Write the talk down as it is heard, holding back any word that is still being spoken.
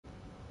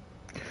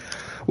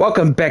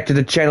Welcome back to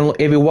the channel,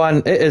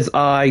 everyone. It is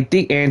I,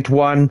 the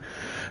Ant1,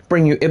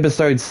 bring you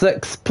episode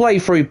 6,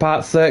 playthrough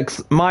part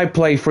 6, my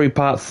playthrough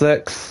part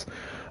 6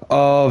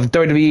 of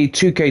WWE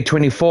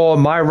 2K24,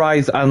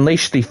 MyRise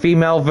Unleashed, the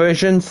female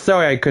version.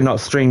 Sorry I could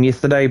not stream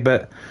yesterday,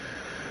 but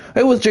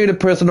it was due to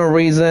personal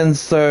reasons,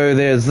 so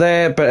there's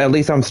that, but at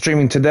least I'm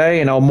streaming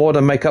today, and I'll more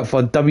than make up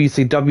for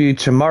WCW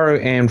tomorrow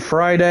and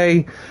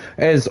Friday.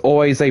 As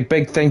always, a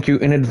big thank you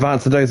in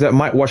advance to those that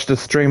might watch the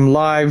stream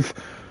live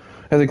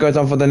as it goes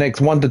on for the next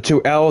 1 to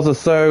 2 hours or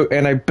so,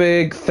 and a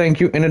big thank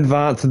you in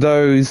advance to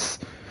those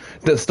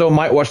that still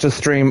might watch the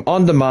stream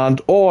on demand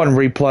or on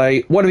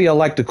replay, whatever you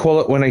like to call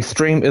it when a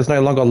stream is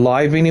no longer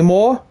live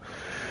anymore.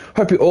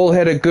 Hope you all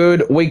had a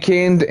good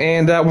weekend,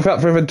 and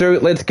without further ado,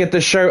 let's get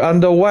the show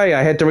underway.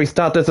 I had to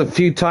restart this a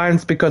few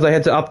times because I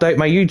had to update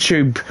my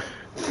YouTube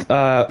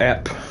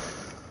app.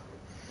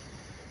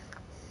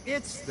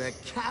 It's the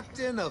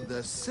captain of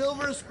the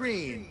silver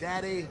screen,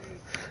 Daddy.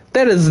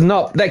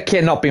 That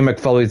cannot be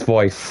McFoley's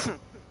voice.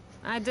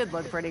 I did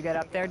look pretty good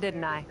up there,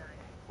 didn't I?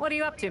 What are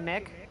you up to,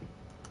 Mick?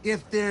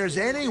 If there's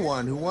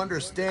anyone who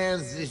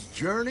understands this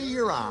journey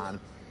you're on,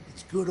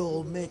 it's good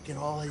old Mick and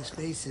all his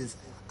faces.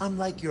 I'm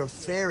like your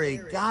fairy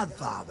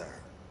godfather.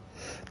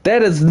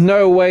 That is in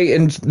no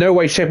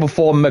way, shape, or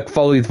form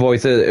McFoley's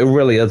voice. It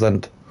really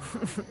isn't.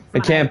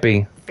 It can't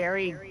be.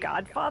 Fairy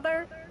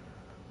godfather?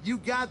 You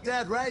got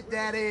that right,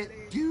 Daddy.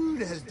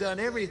 Dude has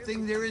done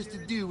everything there is to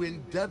do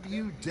in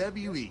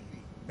WWE.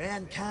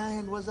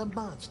 Mankind was a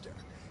monster.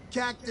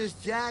 Cactus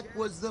Jack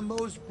was the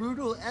most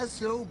brutal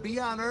SOB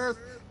on Earth.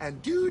 And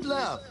Dude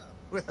Love,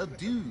 well,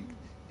 Dude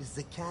is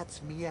the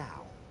cat's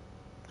meow.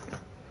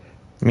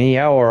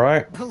 Meow,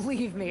 alright.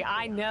 Believe me,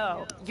 I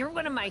know. You're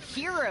one of my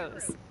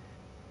heroes.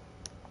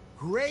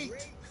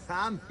 Great.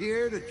 I'm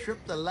here to trip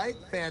the light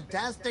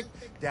fantastic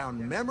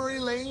down memory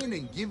lane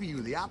and give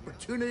you the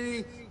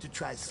opportunity to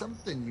try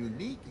something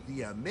unique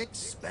via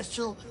mixed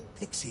special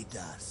pixie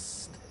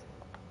dust.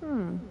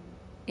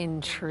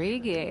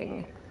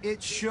 Intriguing.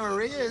 It sure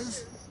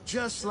is.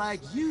 Just like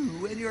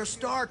you and your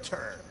star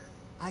turn.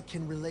 I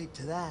can relate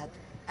to that.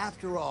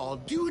 After all,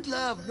 Dude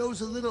Love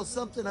knows a little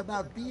something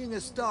about being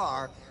a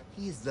star.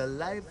 He's the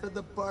life of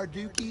the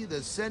Barduki,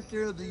 the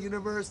center of the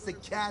universe, the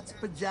cat's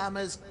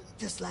pajamas,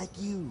 just like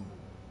you.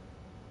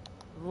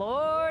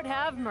 Lord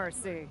have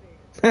mercy.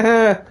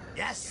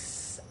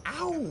 Yes!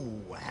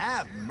 Ow!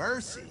 Have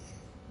mercy.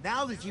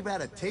 Now that you've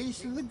had a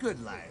taste of the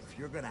good life,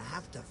 you're gonna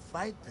have to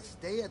fight to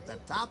stay at the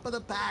top of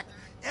the pack.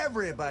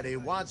 Everybody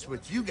wants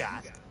what you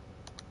got.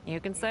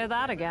 You can say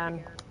that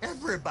again.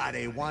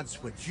 Everybody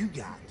wants what you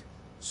got.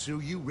 So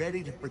you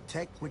ready to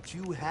protect what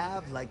you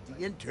have like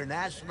the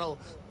international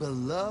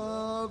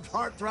beloved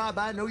heartthrob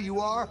I know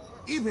you are?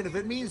 Even if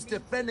it means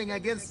defending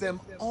against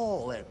them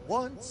all at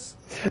once?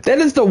 That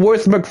is the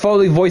worst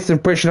McFoley voice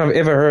impression I've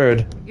ever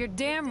heard. You're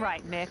damn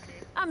right, Mick.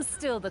 I'm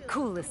still the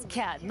coolest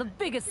cat and the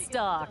biggest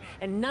star,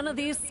 and none of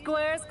these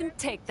squares can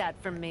take that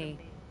from me.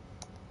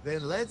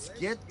 Then let's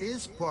get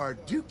this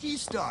Barduki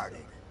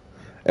started.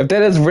 If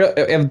that is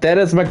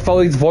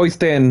McFoley's voice,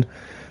 then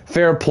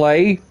fair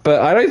play,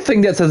 but I don't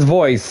think that's his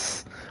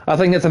voice. I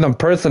think it's an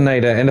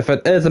impersonator, and if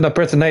it is an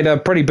impersonator,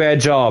 pretty bad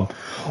job.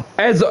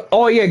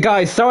 Oh yeah,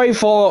 guys, sorry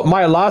for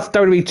my last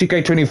WWE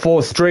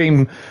 2K24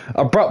 stream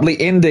abruptly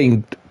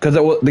ending because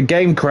the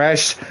game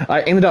crashed.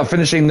 I ended up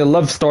finishing the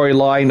Liv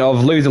storyline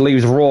of Loser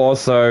Leaves Raw,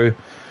 so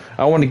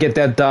I want to get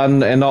that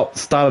done and not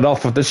start it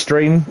off with this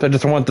stream. I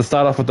just wanted to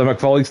start off with the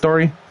McFoley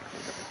story.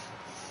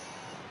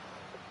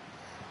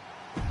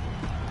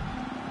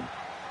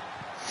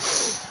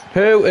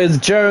 Who is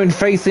Joan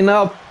facing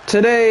up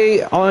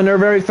today on her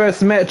very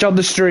first match of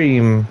the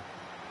stream?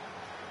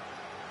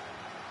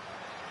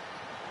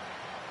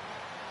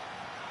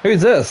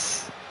 Who's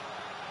this?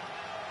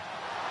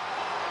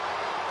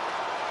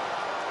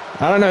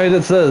 I don't know who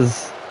this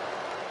is.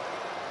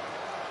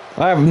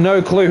 I have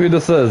no clue who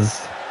this is.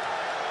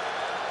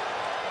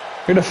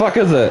 Who the fuck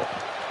is it?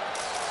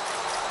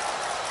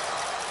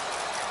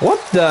 What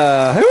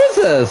the? Who is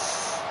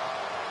this?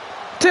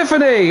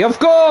 Tiffany, of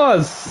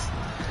course!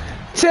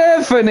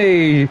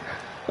 Tiffany!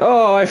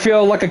 Oh, I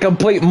feel like a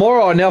complete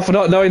moron now for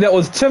not knowing that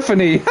was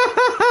Tiffany.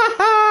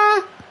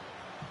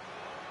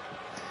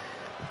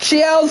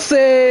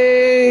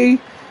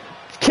 Chelsea!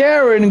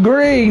 Karen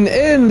Green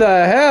in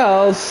the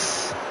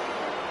house.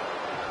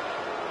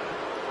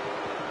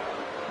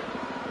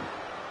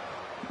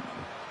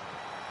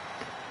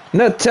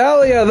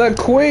 Natalia, the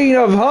Queen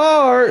of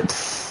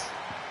Hearts.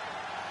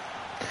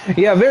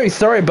 Yeah, very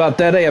sorry about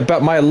that,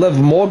 about my Liv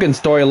Morgan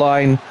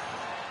storyline.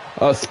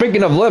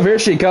 Speaking of Liv, here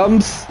she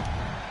comes.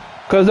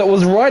 Because it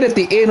was right at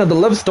the end of the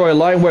Liv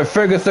storyline where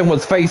Ferguson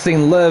was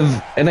facing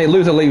Liv in a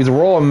Loser Leaves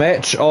Raw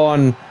match at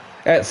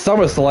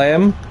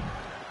SummerSlam.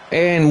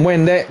 And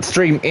when that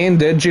stream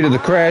ended due to the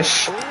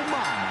crash,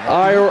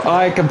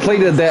 I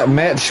completed that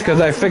match because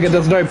I figured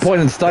there's no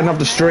point in starting up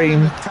the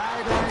stream.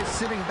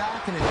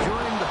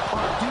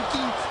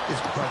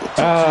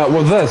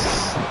 With this,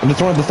 I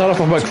just wanted to start off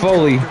with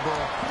McFoley.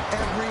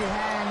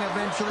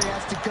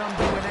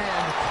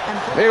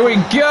 Here we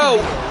go!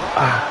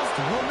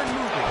 woman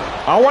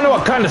moving. I wonder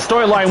what kind of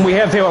storyline we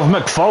have here with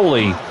Mick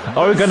Foley.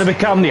 Are we going to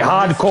become the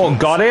hardcore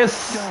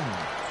goddess?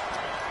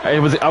 Are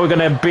we going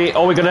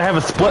to have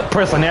a split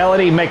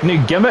personality, make new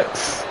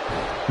gimmicks?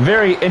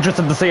 Very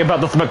interested to see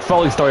about this Mick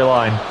Foley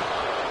storyline.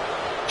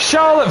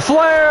 Charlotte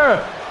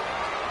Flair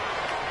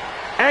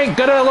ain't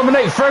gonna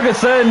eliminate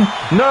Ferguson.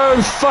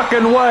 No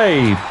fucking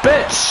way,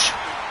 bitch.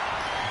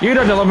 You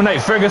don't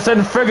eliminate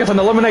Ferguson. Ferguson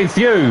eliminates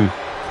you.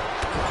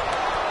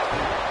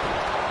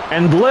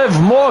 And Liv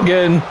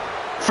Morgan,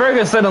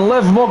 Ferguson and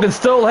Liv Morgan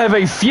still have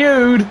a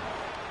feud.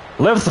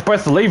 Liv's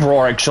supposed to leave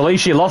Raw, actually.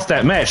 She lost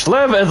that match.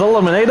 Liv is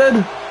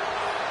eliminated.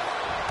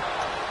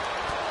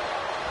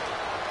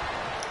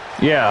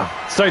 Yeah.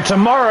 So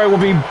tomorrow will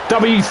be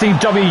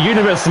WCW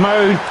Universe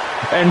Mode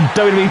and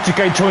WWE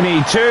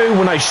 2K24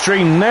 when I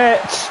stream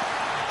that.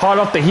 Hot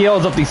off the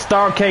heels of the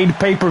Starrcade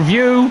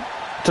pay-per-view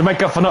to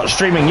make up for not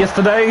streaming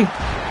yesterday.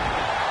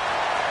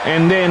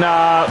 And then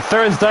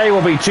Thursday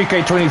will be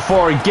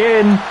 2K24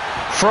 again.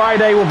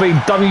 Friday will be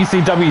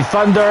WCW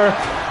Thunder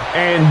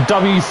and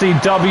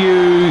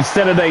WCW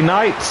Saturday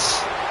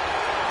nights.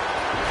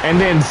 And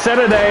then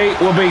Saturday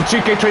will be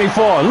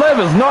 2K24. Liv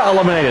is not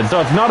eliminated, so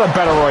it's not a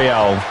Battle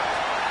Royale.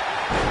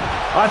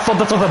 I thought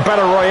this was a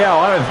Battle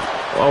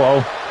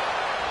Royale.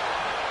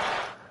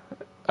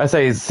 I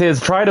say, it says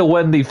try to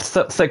win the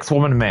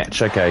 6-woman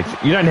match. Okay,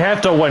 you don't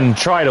have to win,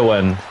 try to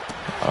win.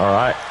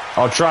 Alright,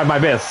 I'll try my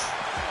best.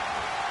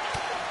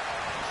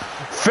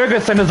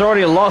 Ferguson has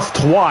already lost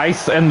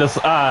twice in this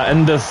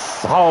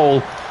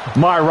whole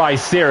MyRise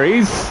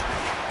series.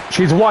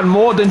 She's won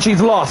more than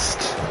she's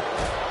lost.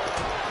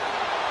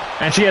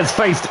 And she has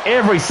faced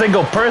every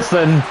single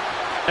person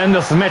in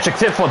this match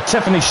except for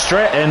Tiffany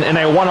Stratton in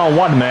a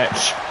one-on-one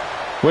match,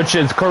 which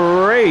is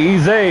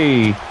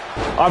crazy.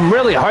 I'm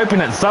really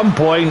hoping at some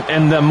point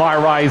in the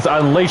MyRise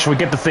Unleashed we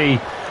get to see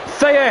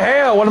Thea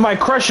Hale, one of my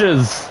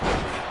crushes.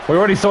 We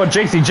already saw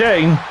JC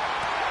Jane.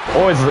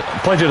 Always a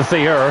pleasure to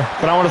see her,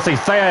 but I want to see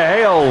Thea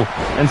Hale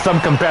in some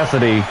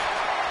capacity.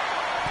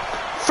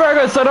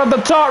 Ferguson on the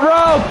top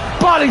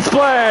rope, body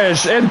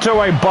splash into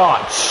a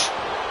botch.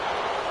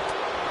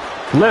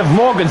 Liv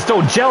Morgan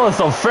still jealous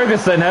of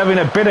Ferguson having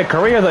a better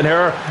career than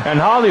her in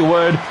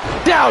Hollywood.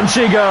 Down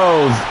she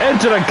goes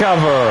into the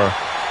cover.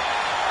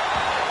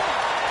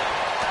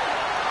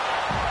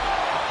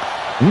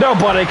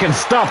 Nobody can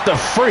stop the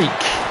freak.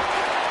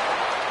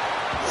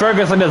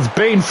 Ferguson has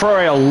been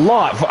through a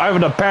lot over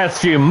the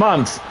past few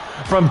months,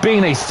 from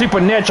being a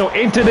supernatural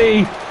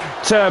entity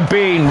to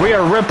being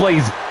Rhea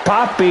Ripley's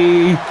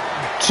puppy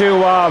to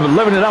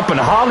living it up in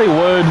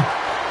Hollywood.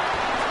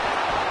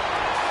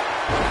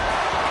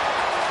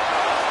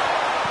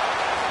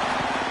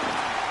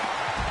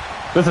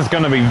 This is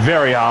going to be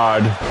very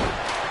hard.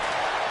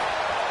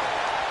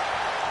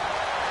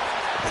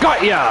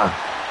 Got ya!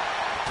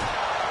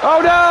 Oh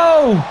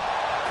no!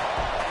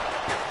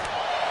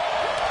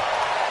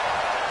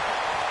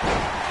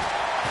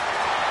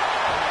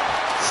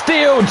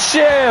 Steel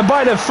chair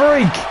by the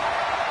freak.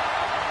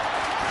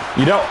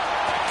 You don't.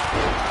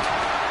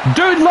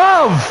 Dude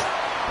Love!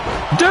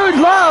 Dude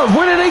Love!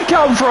 Where did he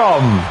come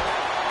from?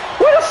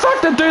 Where the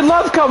fuck did Dude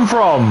Love come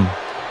from?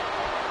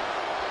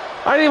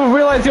 I didn't even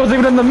realize he was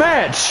even in the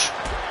match.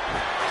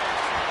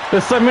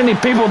 There's so many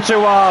people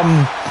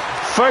to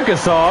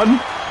focus on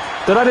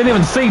that I didn't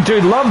even see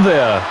Dude Love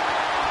there.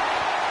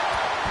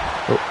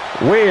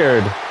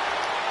 Weird.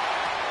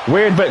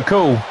 Weird but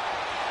cool.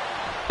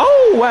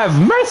 Oh, have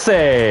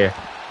mercy!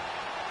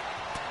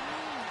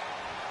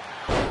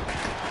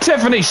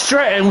 Tiffany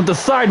Stratton with the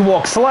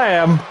sidewalk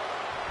slam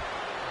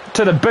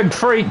to the big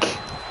freak.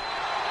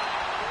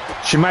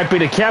 She might be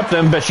the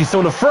captain, but she's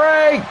still the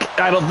freak.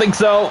 I don't think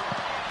so.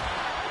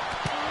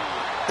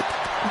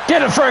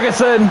 Get it,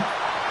 Ferguson!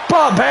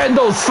 Bob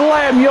Handle,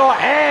 slam your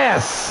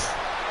ass!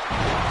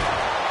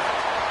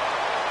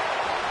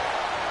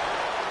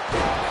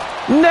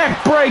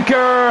 Neck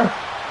breaker!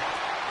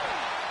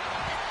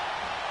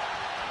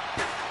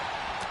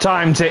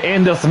 Time to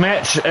end this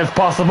match, if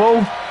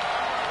possible.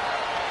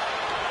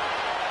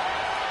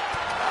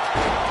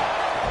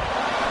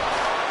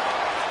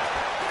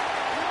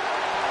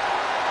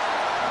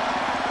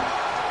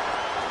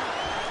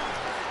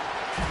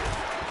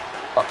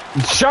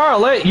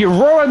 Charlotte, you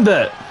ruined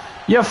it!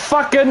 You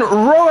fucking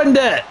ruined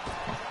it!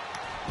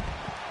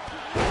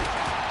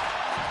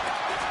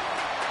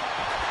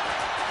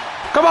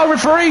 Come on,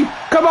 referee!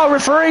 Come on,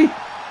 referee!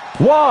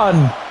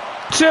 1,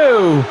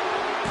 2...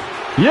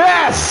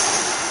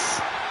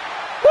 Yes!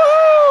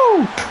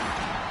 Woo!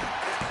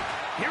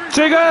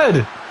 Too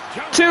good!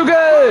 Too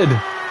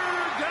good!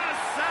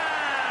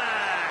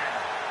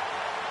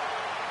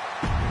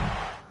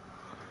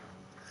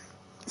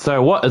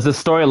 So what is the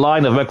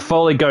storyline of Mick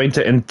Foley going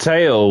to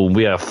entail?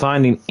 We are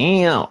finding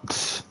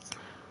out.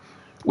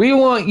 We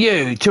want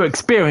you to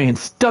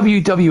experience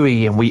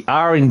WWE, and we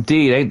are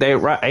indeed. Ain't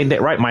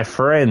that right, my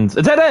friends?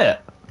 Is that it?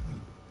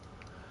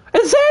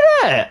 Is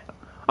that it?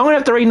 I'm gonna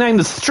have to rename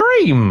the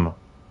stream.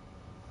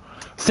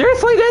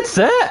 Seriously, that's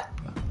it?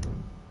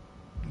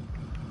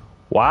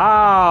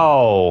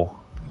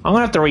 Wow. I'm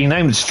gonna have to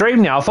rename the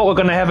stream now. I thought we were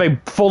gonna have a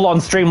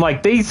full-on stream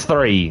like these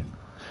three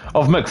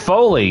of Mick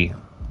Foley.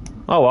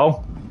 Oh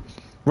well.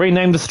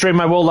 Rename the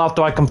stream I will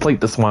after I complete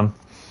this one.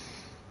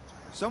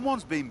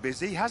 Someone's been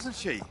busy, hasn't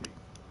she?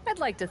 I'd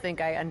like to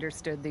think I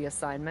understood the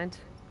assignment.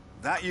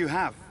 That you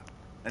have.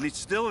 And it's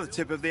still the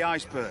tip of the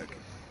iceberg.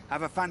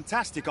 Have a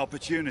fantastic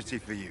opportunity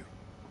for you.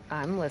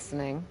 I'm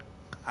listening.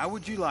 How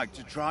would you like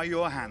to try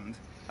your hand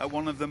at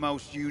one of the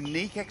most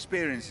unique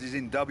experiences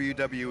in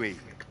WWE?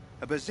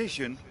 A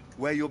position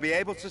where you'll be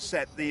able to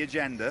set the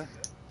agenda,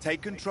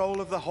 take control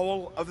of the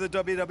whole of the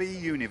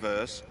WWE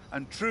universe,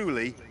 and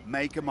truly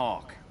make a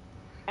mark.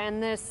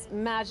 And this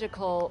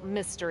magical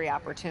mystery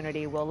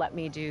opportunity will let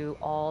me do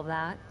all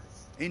that?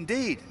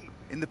 Indeed,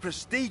 in the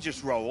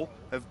prestigious role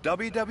of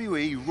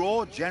WWE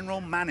Raw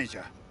General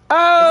Manager.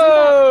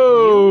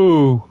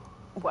 Oh!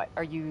 What,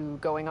 are you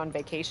going on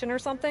vacation or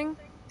something?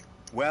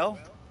 Well,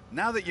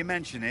 now that you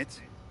mention it,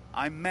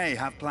 I may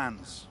have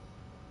plans.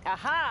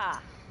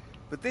 Aha!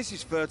 But this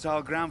is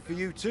fertile ground for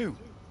you too.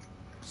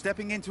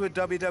 Stepping into a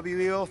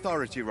WWE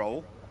authority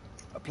role,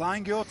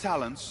 applying your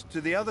talents to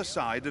the other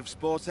side of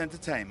sports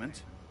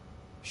entertainment.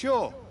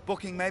 Sure,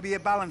 booking may be a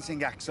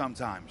balancing act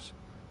sometimes,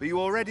 but you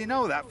already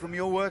know that from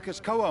your work as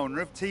co-owner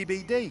of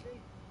TBD.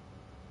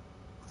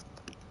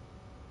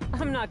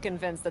 I'm not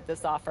convinced that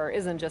this offer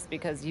isn't just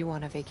because you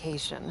want a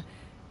vacation.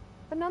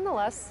 But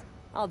nonetheless,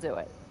 I'll do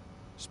it.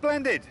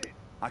 Splendid!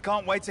 I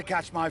can't wait to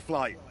catch my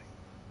flight.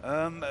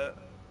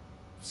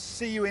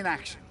 See you in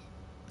action.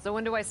 So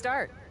when do I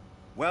start?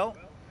 Well,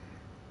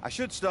 I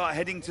should start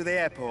heading to the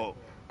airport.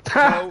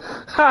 So,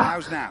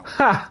 how's now?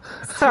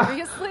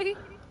 Seriously?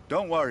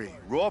 Don't worry,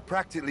 Raw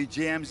practically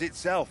GMs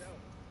itself.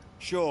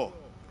 Sure,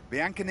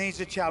 Bianca needs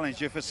a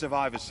challenger for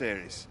Survivor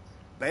Series.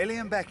 Bayley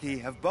and Becky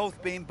have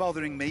both been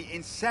bothering me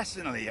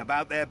incessantly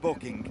about their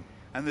booking,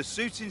 and the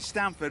suits in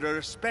Stamford are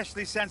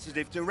especially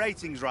sensitive to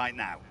ratings right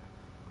now.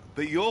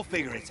 But you'll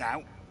figure it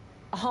out.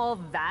 All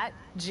that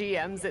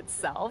GMs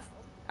itself?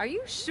 Are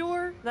you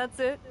sure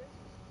that's it?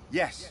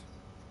 Yes.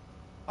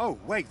 Oh,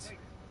 wait.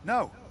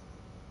 No.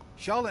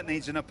 Charlotte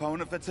needs an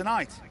opponent for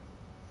tonight.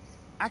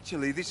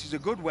 Actually, this is a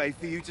good way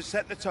for you to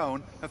set the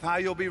tone of how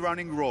you'll be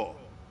running Raw.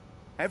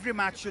 Every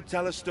match should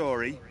tell a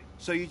story,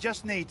 so you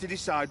just need to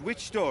decide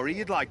which story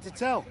you'd like to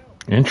tell.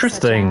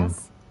 Interesting.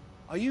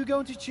 Are you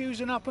going to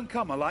choose an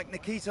up-and-comer like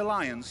Nikita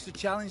Lyons to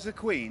challenge the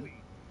Queen?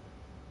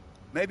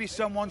 Maybe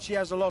someone she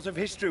has a lot of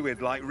history with,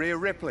 like Rhea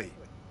Ripley.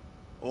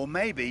 Or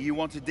maybe you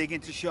want to dig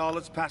into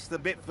Charlotte's past a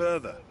bit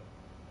further.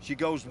 She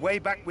goes way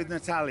back with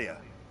Natalya,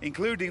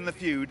 including the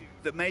feud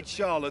that made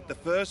Charlotte the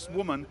first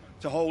woman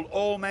to hold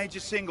all major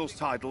singles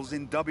titles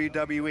in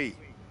WWE.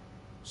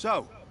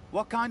 So,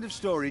 what kind of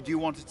story do you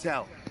want to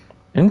tell?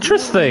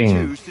 Interesting. Who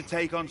will you choose to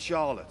take on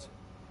Charlotte?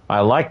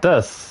 I like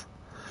this.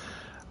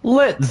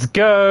 Let's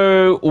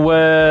go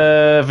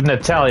with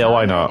Natalya,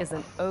 why not? Is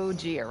an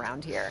OG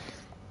around here.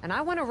 And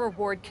I want to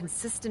reward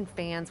consistent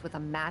fans with a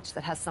match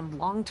that has some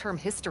long-term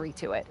history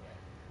to it.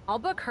 I'll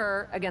book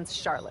her against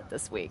Charlotte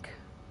this week.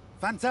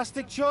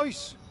 Fantastic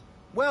choice.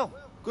 Well,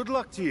 good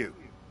luck to you.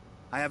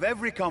 I have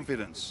every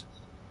confidence.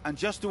 And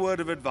just a word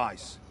of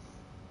advice.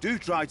 Do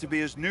try to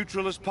be as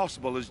neutral as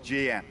possible as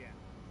GM.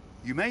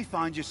 You may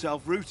find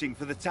yourself rooting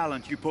for the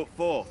talent you put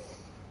forth.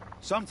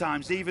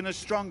 Sometimes even as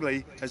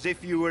strongly as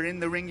if you were in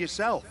the ring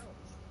yourself.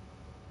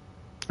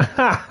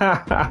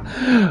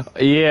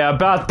 Yeah,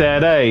 about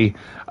that, eh?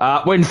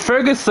 When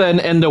Ferguson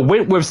in the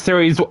Wentworth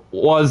series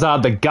was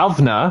the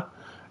governor,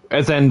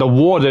 as in the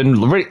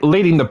warden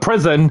leading the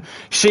prison,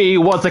 she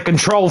was a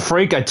control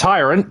freak, a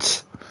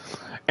tyrant.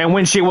 And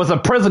when she was a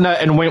prisoner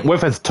and went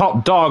with as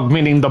top dog,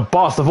 meaning the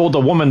boss of all the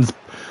women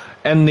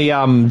in the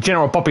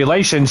general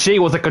population, she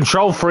was a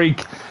control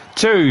freak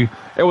too.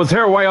 It was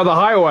her way or the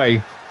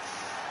highway.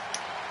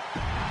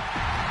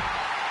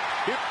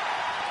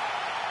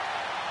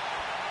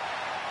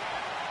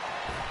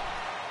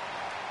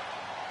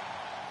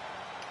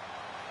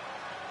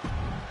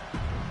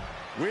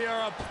 We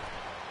are up.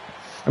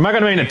 Am I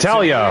going to be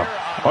Natalya?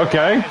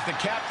 Okay.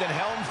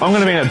 I'm going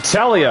to be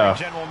Natalya.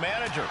 General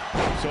manager.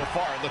 So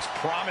far, it looks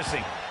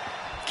promising.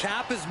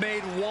 Cap has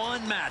made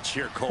one match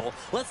here, Cole.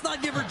 Let's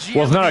not give her GM.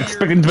 Was not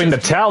expecting to be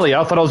Natalya.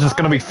 I thought it was just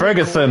going to be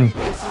Ferguson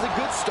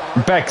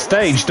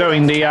backstage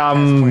doing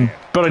the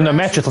building the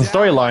matches and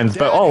storylines.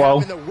 But oh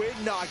well. The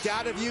wind knocked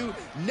out of you.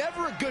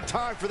 Never a good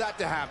time for that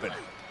to happen.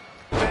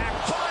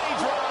 Back body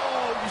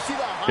drop. You see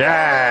that?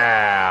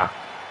 Yeah.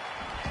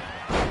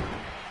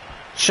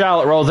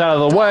 Charlotte rolls out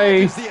of the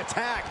way. The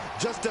attack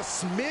just a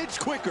smidge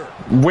quicker.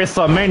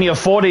 WrestleMania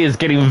 40 is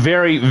getting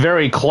very,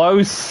 very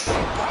close.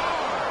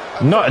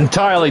 Not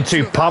entirely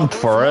too pumped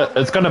for it.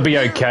 It's going to be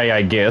okay,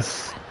 I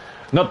guess.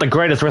 Not the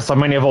greatest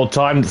WrestleMania of all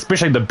time,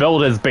 especially the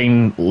build has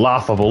been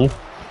laughable.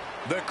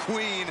 The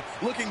Queen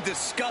looking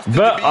disgusted.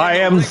 But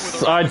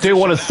I do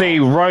want to see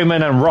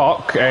Roman and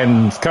Rock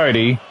and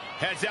Cody.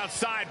 Heads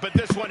outside, but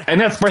this one.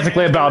 And that's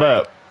basically about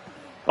it.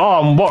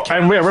 Oh,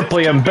 and Rhea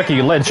Ripley and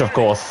Becky Lynch, of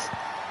course.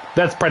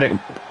 That's pretty.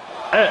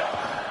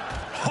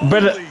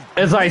 But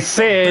as I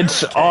said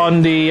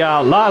on the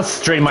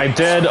last stream I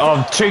did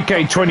of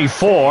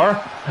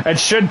 2K24, it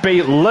should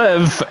be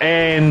Liv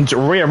and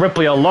Rhea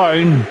Ripley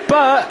alone.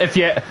 But if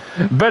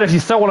you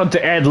still wanted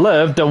to add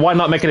Liv, then why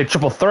not make it a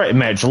triple threat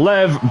match?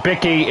 Liv,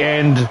 Becky,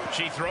 and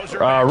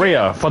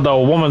Rhea for the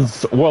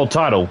women's world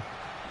title.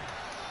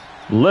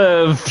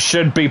 Liv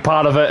should be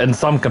part of it in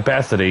some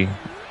capacity,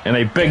 in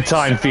a big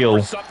time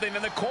feel. Something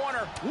in the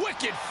corner.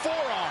 Wicked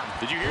forearm.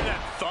 Did you hear that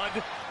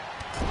thud?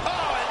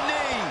 Oh, a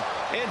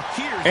knee. And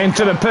here's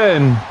Into the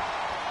pin.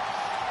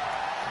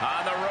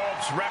 on the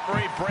ropes.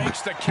 Referee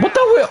breaks the count.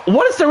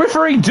 What is the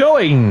referee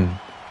doing?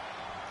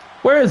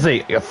 Where is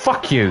he? Yeah,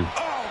 fuck you.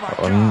 Oh my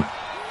God.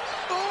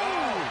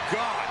 Oh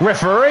God.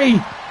 Referee.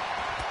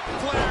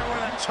 Flair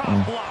with a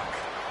top block.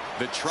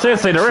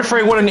 Seriously, the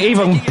referee wouldn't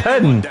even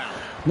pin.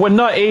 Would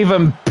not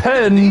even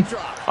pin.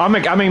 I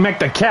mean, make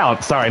the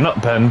count. Sorry,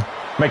 not pin.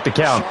 Make the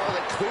count.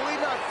 Charlotte clearly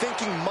not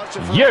thinking much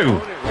of her You.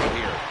 opponent right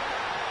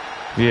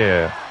here.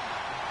 Yeah.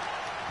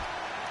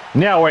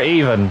 Now we're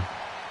even.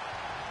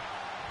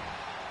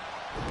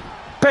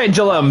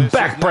 Pendulum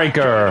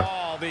backbreaker.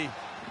 The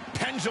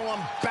pendulum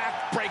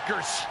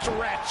backbreaker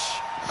stretch.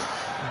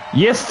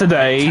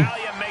 Yesterday,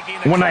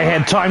 when I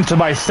had time to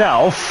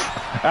myself,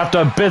 after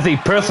a busy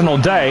personal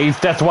days,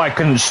 that's why I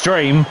couldn't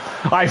stream,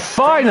 I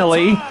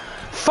finally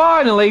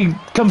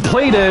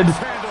completed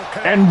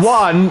and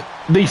won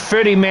the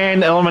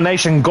 30-man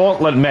elimination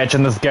gauntlet match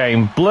in this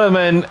game.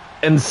 Bloomin'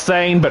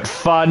 insane but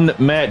fun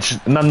match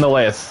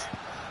nonetheless.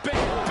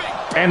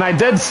 And I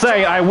did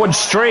say I would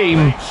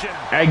stream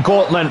a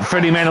gauntlet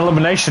 30-man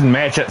elimination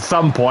match at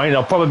some point.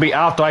 It'll probably be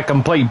after I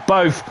complete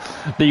both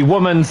the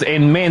women's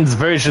and men's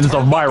versions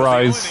of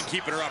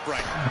MyRise.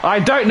 I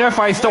don't know if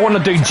I still want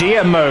to do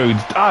GM mode,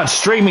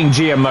 streaming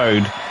GM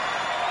mode.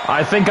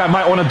 I think I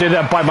might want to do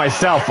that by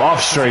myself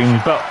off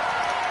stream, but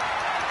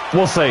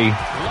we'll see.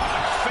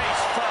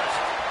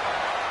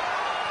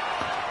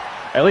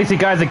 At least you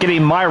guys are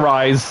getting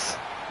MyRise,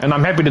 and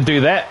I'm happy to do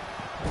that.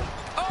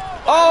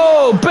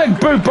 Oh, big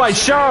boot by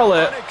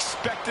Charlotte.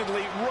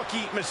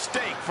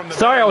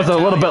 Sorry I was a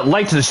little bit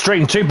late to the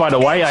stream too, by the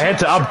way. I had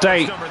to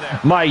update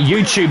my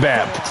YouTube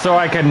app so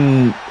I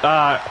can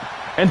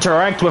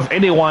interact with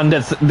anyone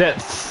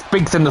that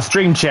speaks in the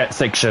stream chat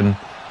section.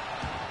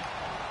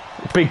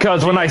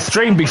 Because when I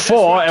streamed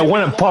before, it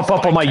wouldn't pop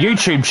up on my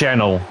YouTube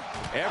channel.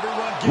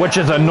 Which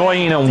is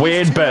annoying and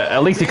weird, but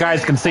at least you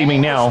guys can see me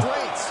now.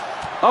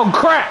 Oh,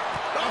 crap!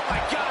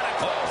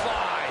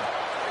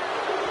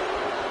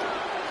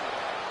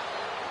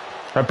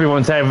 Hope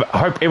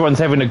everyone's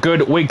having a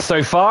good week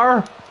so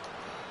far.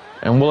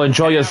 And will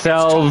enjoy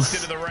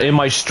yourselves in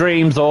my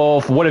streams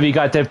or whatever you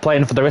guys have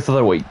planned for the rest of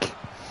the week.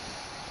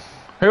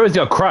 Who is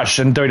your crush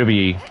in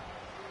WWE?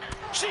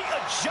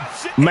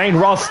 Main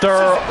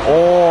roster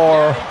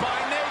or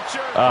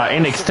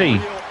NXT?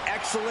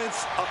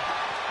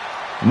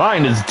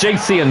 Mine is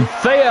JC and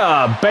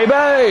Thea,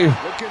 baby!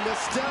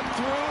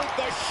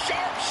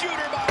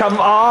 Come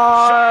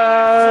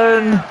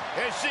on!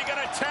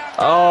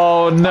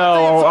 Oh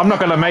no, I'm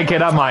not gonna make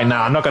it, am I?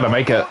 Nah, I'm not gonna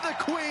make it.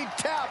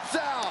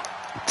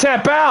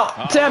 Tap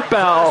out! Tap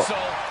out! Got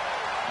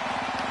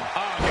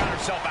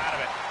herself out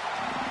of it.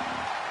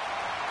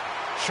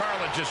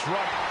 Charlotte just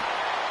run.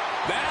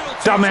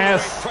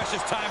 Dumbass.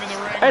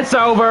 It's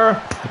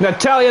over.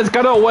 Natalia's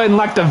gonna win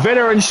like the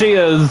veteran she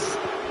is.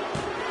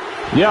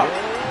 Yep.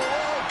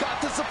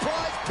 Got the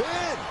surprise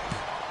pin.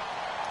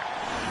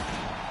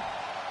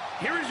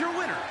 Here is your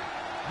winner.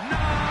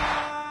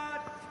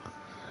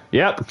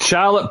 Yep,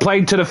 Charlotte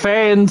played to the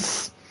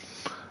fans.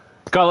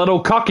 Got a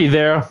little cocky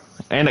there,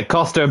 and it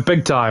cost her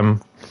big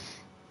time.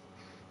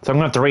 So I'm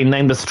going to have to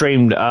rename the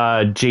stream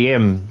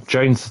GM,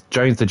 Jones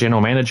the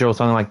general manager or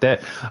something like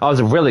that. I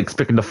was really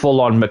expecting the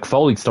full-on Mick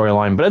Foley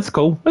storyline, but it's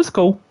cool. It's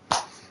cool.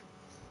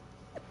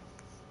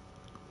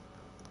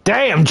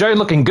 Damn, Joan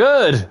looking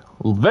good.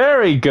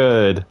 Very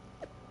good.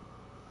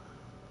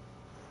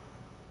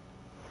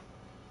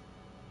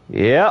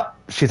 Yep,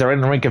 she's a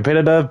in-ring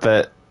competitor,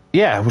 but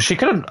yeah, well, she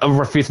couldn't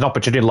refuse an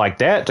opportunity like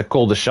that to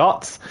call the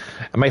shots.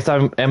 It may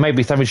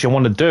be something she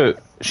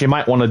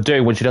might want to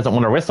do when she doesn't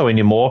want to wrestle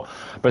anymore,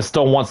 but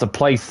still wants a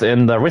place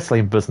in the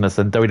wrestling business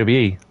in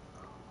WWE.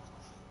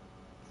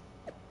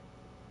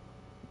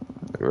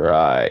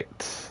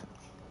 Right.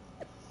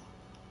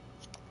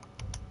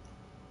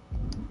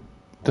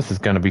 This is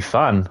going to be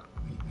fun.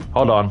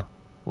 Hold on.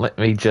 Let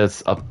me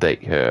just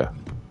update her.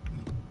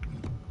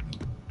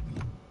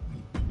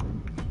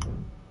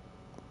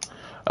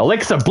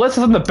 Alexa Bliss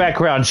is in the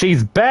background.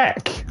 She's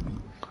back.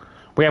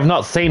 We have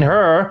not seen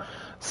her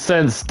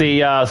since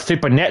the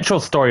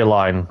Supernatural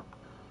storyline.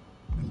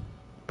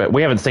 But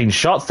we haven't seen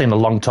Shotzi in a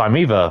long time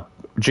either,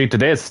 due to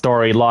their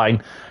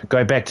storyline.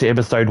 Go back to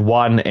episode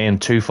 1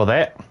 and 2 for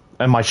that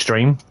in my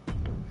stream.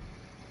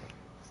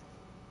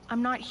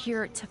 I'm not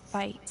here to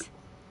fight.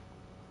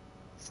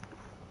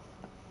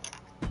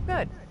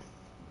 Good.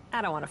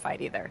 I don't want to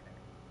fight either.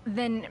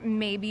 Then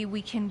maybe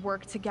we can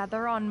work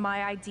together on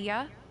my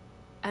idea?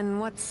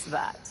 And what's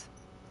that?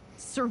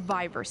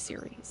 Survivor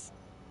Series.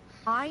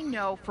 I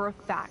know for a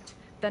fact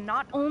that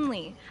not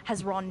only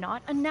has Raw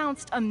not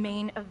announced a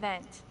main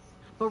event,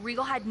 but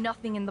Regal had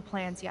nothing in the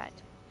plans yet.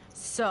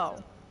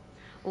 So,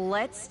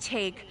 let's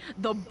take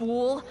the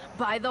bull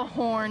by the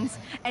horns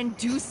and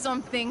do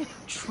something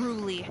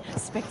truly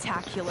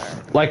spectacular.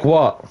 Like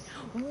what?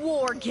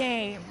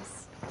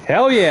 WarGames.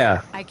 Hell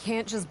yeah. I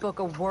can't just book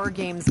a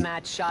WarGames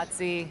match,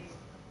 Shotzi.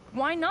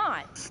 Why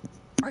not?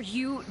 Are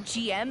you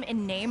GM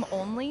in name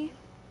only?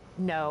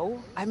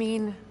 No, I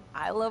mean,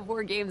 I love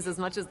WarGames as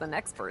much as the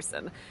next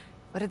person.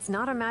 But it's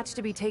not a match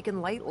to be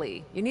taken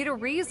lightly. You need a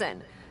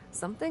reason.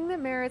 Something that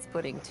merits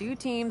putting two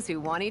teams who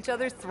want each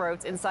other's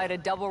throats inside a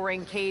double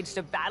ring cage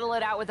to battle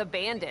it out with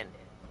abandon.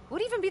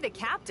 Who'd even be the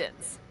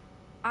captains?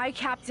 I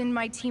captained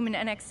my team in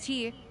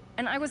NXT,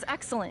 and I was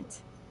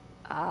excellent.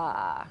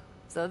 Ah,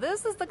 so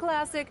this is the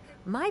classic,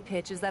 my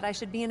pitch is that I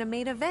should be in a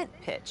main event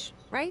pitch,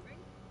 right?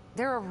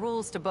 There are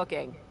rules to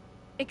booking.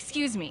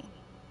 Excuse me,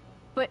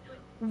 but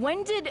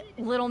when did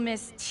Little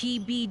Miss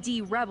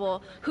TBD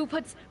Rebel, who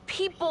puts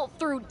people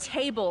through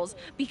tables,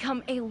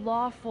 become a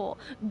lawful,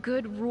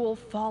 good rule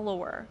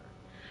follower?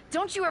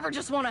 Don't you ever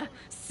just want to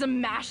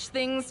smash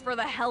things for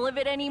the hell of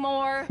it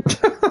anymore?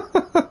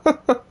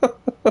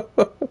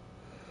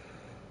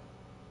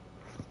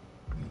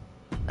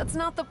 That's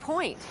not the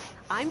point.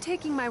 I'm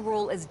taking my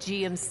role as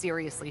GM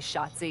seriously,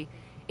 Shotzi.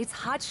 It's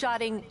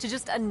hot-shotting to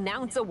just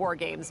announce a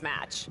WarGames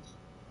match.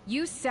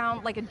 You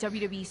sound like a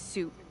WWE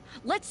suit.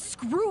 Let's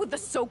screw the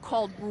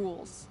so-called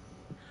rules.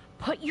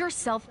 Put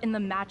yourself in the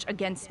match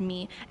against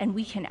me, and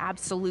we can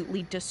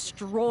absolutely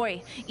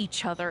destroy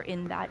each other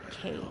in that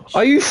cage.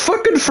 Are you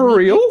fucking for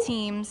real?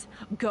 Teams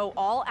go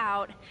all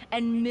out,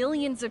 and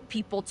millions of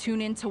people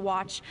tune in to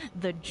watch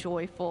the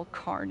joyful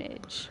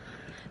carnage.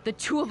 The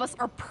two of us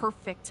are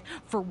perfect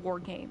for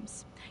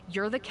WarGames.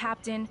 You're the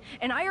captain,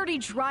 and I already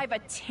drive a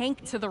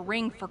tank to the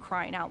ring, for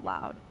crying out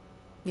loud.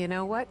 You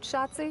know what,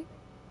 Shotzi?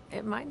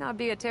 It might not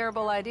be a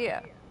terrible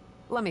idea.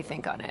 Let me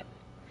think on it.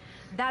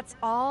 That's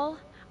all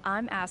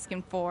I'm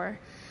asking for.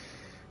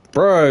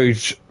 Bro,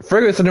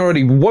 Ferguson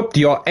already whooped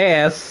your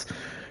ass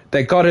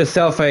that got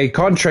herself a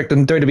contract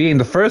in WWE in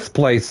the first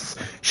place.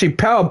 She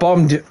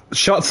powerbombed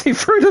Shotzi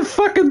through the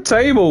fucking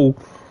table.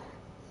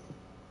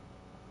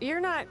 You're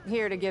not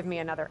here to give me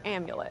another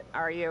amulet,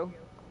 are you?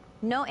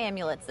 No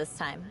amulets this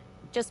time.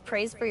 Just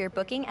praise for your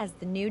booking as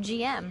the new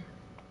GM.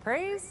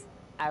 Praise?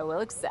 I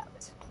will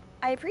accept.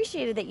 I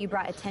appreciated that you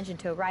brought attention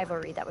to a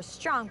rivalry that was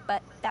strong,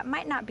 but that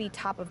might not be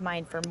top of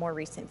mind for more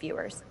recent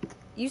viewers.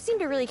 You seem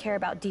to really care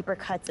about deeper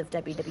cuts of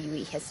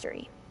WWE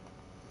history.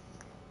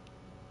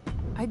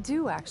 I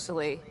do,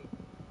 actually.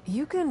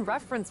 You can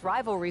reference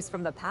rivalries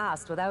from the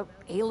past without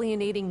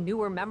alienating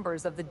newer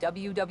members of the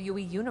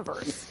WWE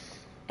universe.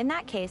 In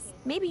that case,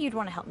 maybe you'd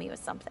want to help me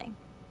with something.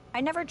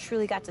 I never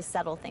truly got to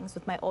settle things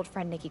with my old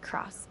friend Nikki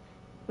Cross.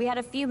 We had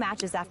a few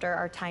matches after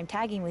our time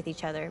tagging with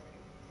each other,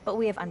 but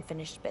we have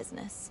unfinished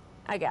business.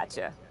 I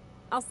gotcha.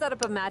 I'll set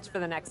up a match for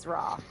the next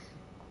Raw.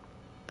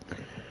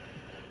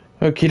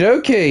 Okie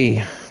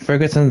dokie.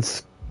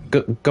 Ferguson's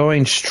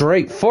going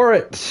straight for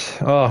it.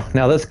 Oh,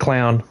 now this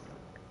clown.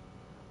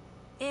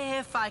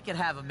 If I could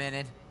have a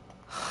minute.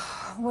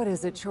 What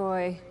is it,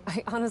 Troy?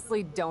 I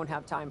honestly don't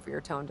have time for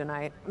your tone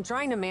tonight. I'm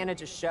trying to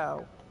manage a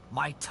show.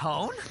 My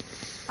tone?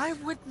 I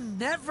would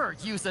never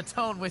use a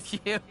tone with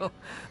you.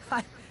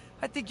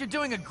 I think you're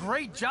doing a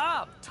great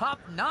job. Top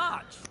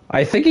notch.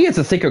 I think he has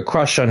a secret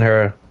crush on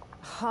her.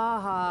 Ha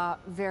ha,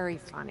 very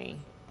funny.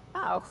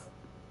 Oh,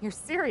 you're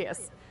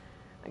serious.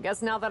 I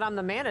guess now that I'm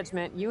the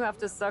management, you have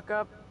to suck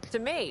up to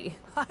me.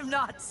 I'm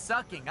not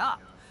sucking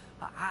up.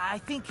 I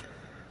think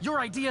your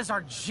ideas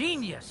are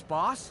genius,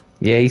 boss.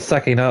 Yeah, he's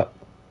sucking up.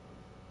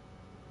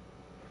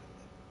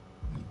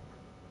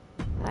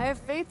 I have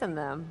faith in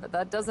them, but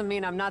that doesn't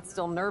mean I'm not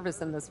still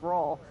nervous in this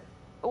role.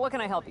 But what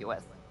can I help you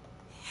with?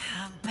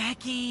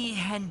 Becky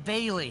and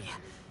Bayley.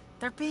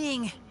 They're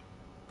being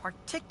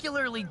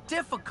particularly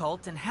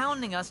difficult in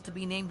hounding us to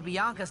be named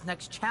Bianca's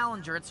next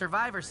challenger at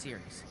Survivor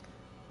Series.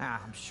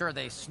 I'm sure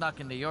they snuck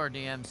into your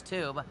DMs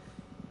too, but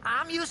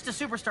I'm used to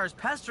superstars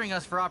pestering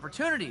us for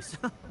opportunities.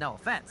 No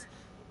offense.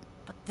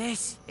 But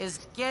this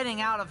is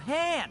getting out of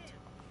hand.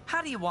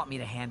 How do you want me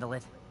to handle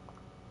it?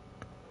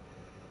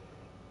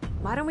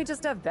 Why don't we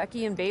just have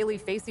Becky and Bayley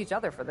face each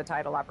other for the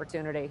title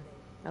opportunity?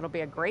 It'll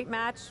be a great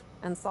match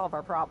and solve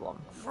our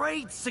problem.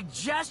 Great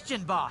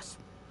suggestion, boss.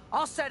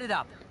 I'll set it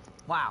up.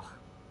 Wow,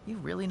 you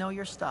really know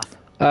your stuff.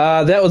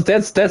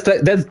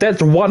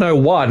 That's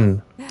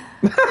 101. I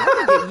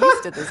can get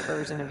used to this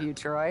version of you,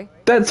 Troy.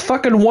 That's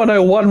fucking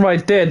 101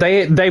 right there.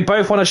 They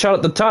both want a shot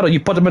at the title. You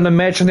put them in a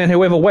match, and then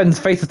whoever wins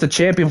faces the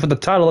champion for the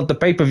title at the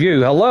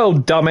pay-per-view. Hello,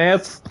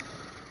 dumbass.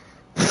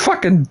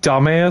 Fucking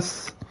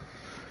dumbass.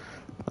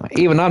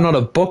 Even I'm not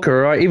a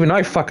booker, right? Even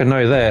I fucking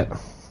know that.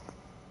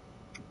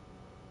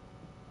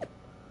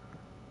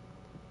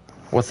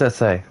 What's that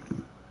say?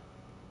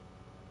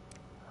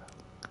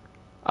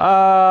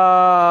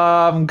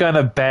 I'm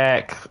gonna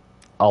back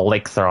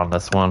Alexa on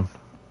this one.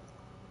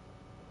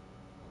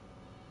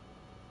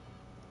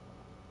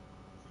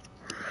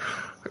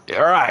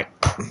 Alright.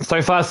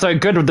 So far, so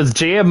good with this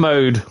GM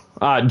mode.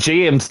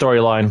 GM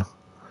storyline.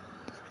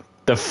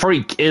 The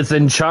Freak is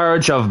in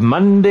charge of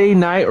Monday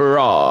Night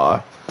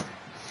Raw.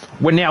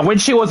 When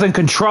she was in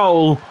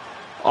control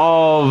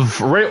of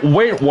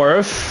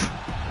Wentworth,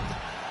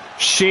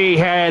 she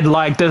had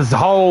like this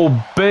whole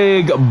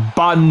big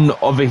bun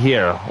over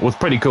here. It was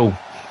pretty cool.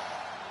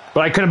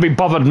 But I couldn't be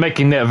bothered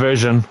making that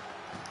version.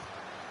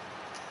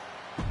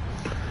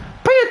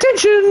 Pay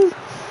attention!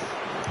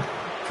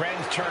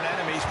 Friends turn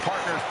enemies,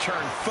 partners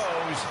turn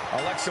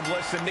foes. Alexa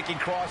Bliss and Nikki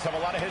Cross have a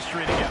lot of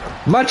history together.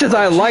 Much as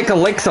I like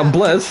Alexa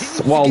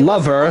Bliss, well,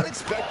 love her,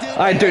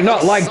 I do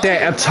not like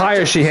that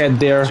attire she had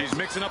there.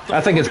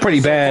 I think it's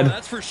pretty bad.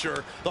 That's for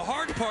sure. The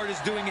hard part is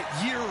doing it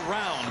year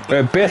round.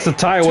 Her best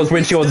attire was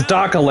when she was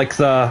Dark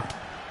Alexa.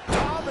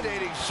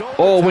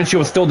 Or when she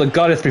was still the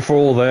goddess before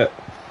all that.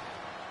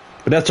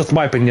 But that's just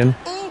my opinion.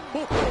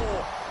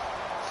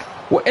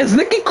 Well, is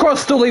Nikki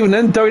Cross still even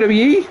in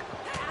WWE?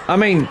 I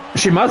mean,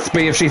 she must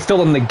be if she's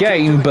still in the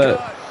game,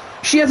 but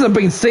she hasn't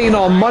been seen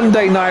on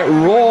Monday Night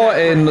Raw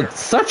in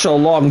such a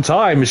long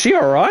time. Is she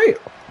alright?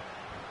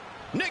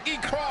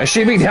 Has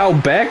she been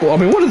held back? I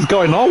mean, what is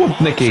going on with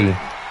Nikki?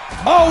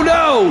 Oh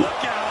no!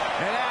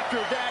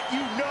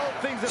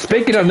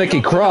 Speaking of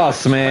Nikki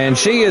Cross, man,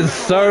 she is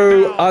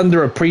so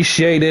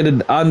underappreciated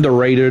and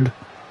underrated.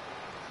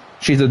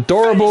 She's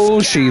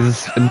adorable,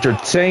 she's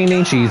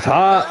entertaining, she's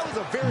hot,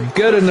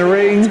 good in the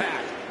ring.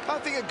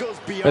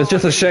 It's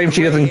just a shame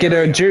she doesn't get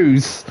her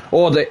dues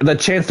or the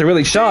chance to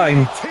really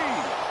shine.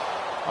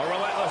 A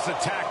relentless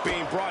attack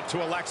being brought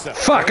to Alexa.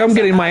 Fuck, I'm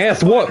getting my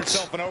ass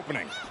whooped.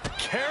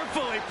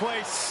 Carefully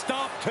placed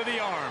stomp to the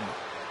arm.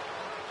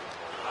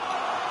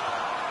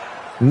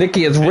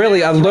 Nikki is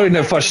really unloading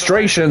her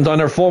frustrations on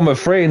her former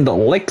friend,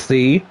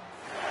 Lexi.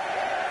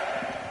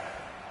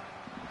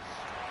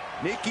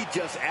 Nikki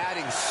just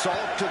adding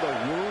salt to the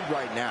wound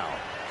right now.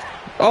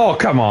 Oh,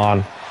 come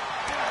on.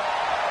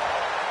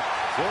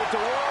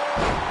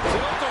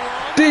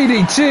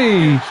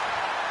 DDT.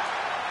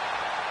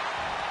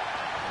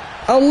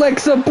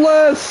 Alexa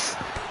Bliss.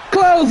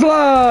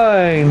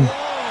 Clothesline.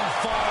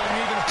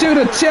 To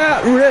the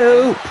chat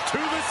rope.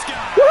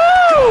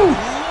 Woo!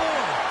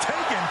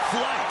 Taking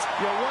flight.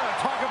 You want to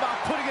talk about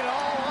putting it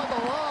all on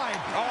the line.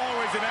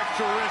 Always an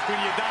extra risk when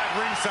you dive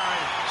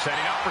ringside.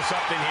 Setting up for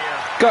something here.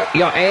 Got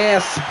your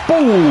ass.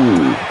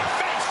 Boom.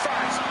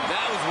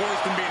 That was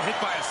worse than being hit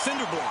by a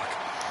cinder block.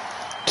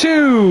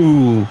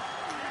 2.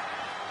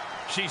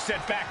 She's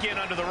set back in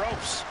under the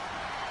ropes.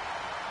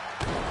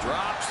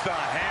 Drops the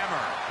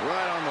hammer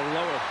right on the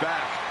lower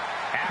back.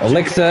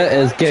 Alexa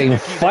is getting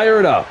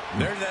fired up.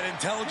 There's that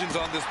intelligence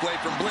on display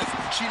from Bliss.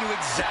 She knew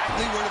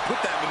exactly where to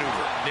put that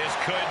maneuver. This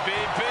could be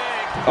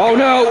big. Oh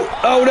no!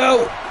 Oh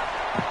no!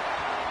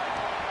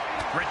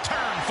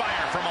 Return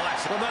fire from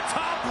Alexa. From the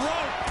top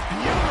rope.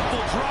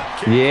 Beautiful drop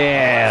kick.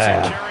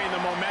 Yeah. Carrying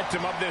the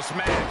momentum of this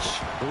match.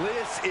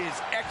 Bliss is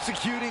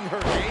executing her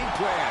game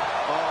plan.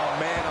 Oh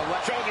man,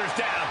 Alexa. Shoulders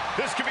down.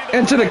 This could be the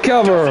Into the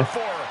cover.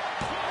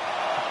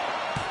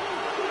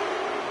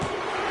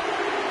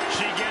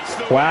 She gets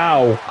the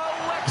Wow.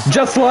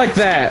 Just like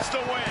that.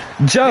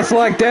 Just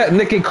like that,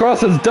 Nikki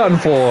Cross is done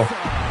for.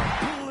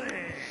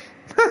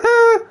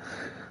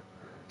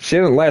 She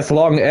didn't last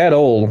long at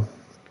all.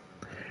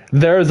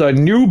 There's a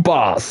new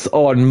boss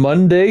on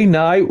Monday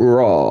Night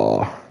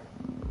Raw.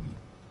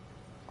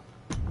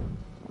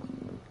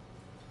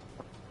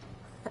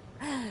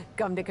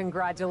 Come to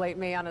congratulate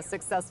me on a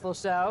successful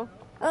show?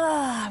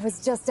 I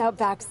was just out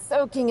back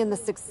soaking in the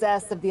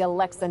success of the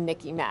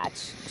Alexa-Nikki match.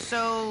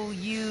 So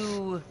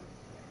you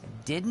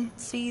didn't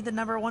see the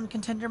 #1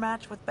 contender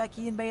match with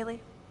Becky and Bayley?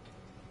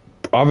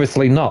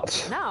 Obviously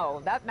not.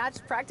 No, that match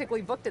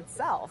practically booked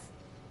itself.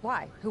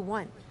 Why? Who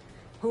won?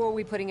 Who are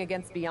we putting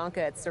against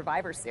Bianca at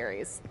Survivor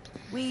Series?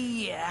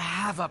 We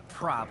have a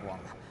problem.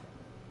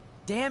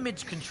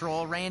 Damage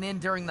Control ran in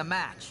during the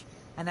match,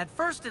 and at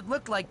first it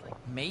looked like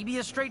maybe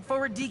a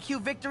straightforward DQ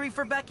victory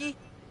for Becky,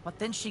 but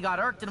then she got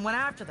irked and went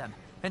after them.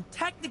 And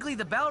technically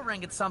the bell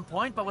rang at some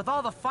point, but with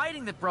all the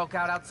fighting that broke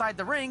out outside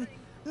the ring,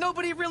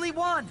 nobody really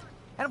won.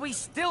 And we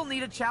still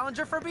need a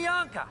challenger for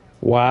Bianca.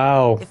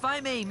 Wow. If I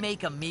may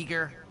make a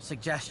meager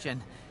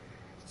suggestion,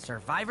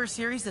 Survivor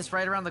Series is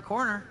right around the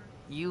corner.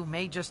 You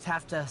may just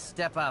have to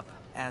step up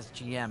as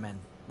GM and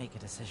make a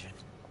decision.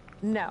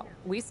 No,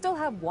 we still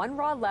have one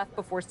Raw left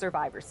before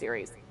Survivor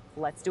Series.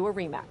 Let's do a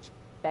rematch.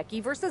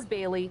 Becky versus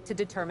Bayley to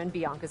determine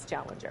Bianca's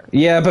challenger.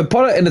 Yeah, but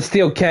put it in a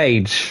steel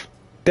cage.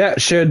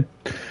 That should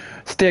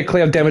steer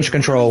clear of damage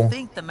control. Do you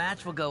think the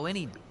match will go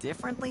any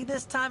differently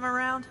this time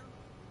around?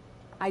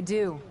 I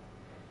do.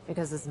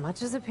 Because as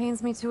much as it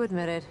pains me to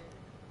admit it,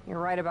 you're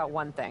right about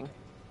one thing.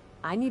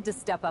 I need to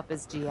step up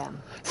as GM.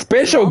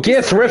 Special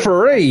guest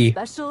referee.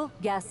 Special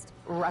guest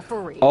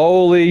referee.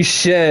 Holy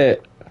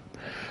shit.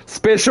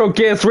 Special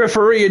guest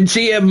referee and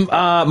GM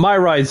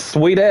MyRise.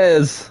 Sweet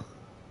as.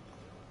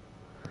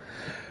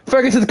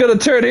 Ferguson's gonna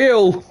turn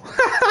heel.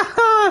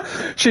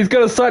 She's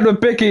gonna side with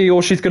Becky,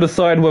 or she's gonna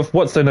side with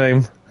what's her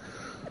name?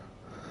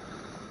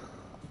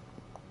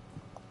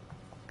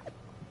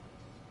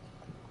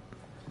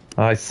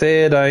 I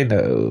said I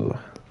know.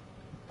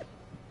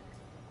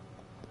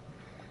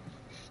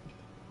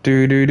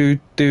 Do do do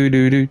do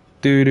do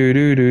do do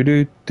do do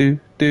do do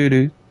do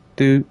do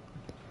do.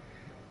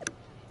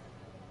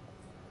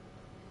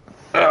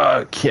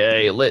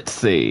 Okay, let's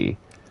see.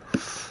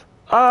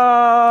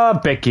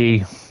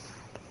 Becky.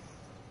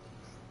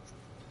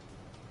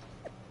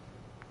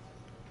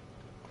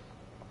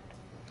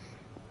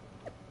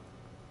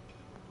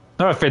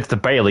 No offense to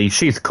Bayley,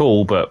 she's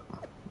cool, but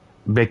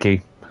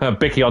Becky.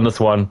 Becky on this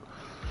one.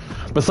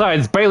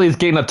 Besides, Bayley's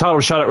getting a title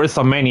shot at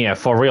WrestleMania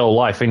for real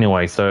life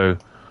anyway, so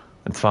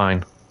it's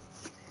fine.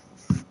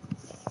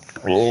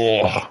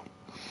 Ugh.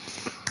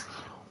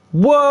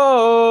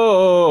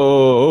 Whoa!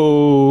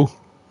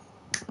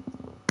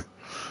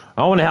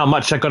 I wonder how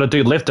much I gotta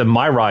do left in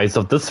MyRise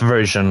of this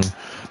version,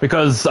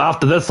 because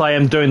after this I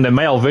am doing the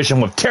male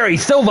version with Terry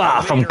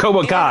Silver from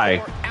Cobra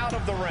Kai. Out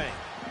of the ring.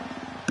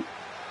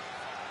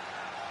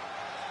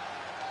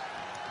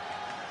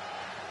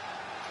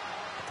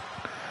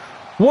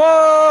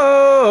 Whoa!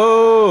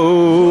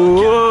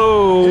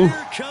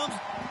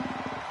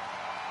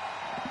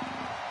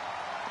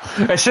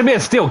 It should be a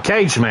steel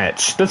cage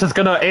match. This is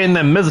gonna end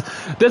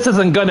this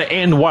isn't gonna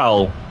end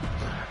well.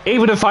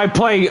 Even if I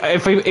play,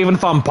 even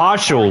if I'm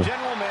partial.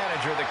 General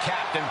manager, the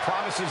captain,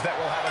 promises that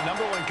we'll have a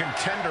 #1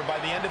 contender by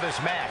the end of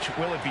this match.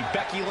 Will it be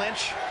Becky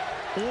Lynch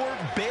or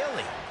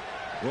Bayley?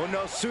 We'll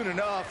know soon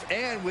enough,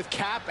 and with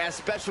Cap as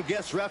special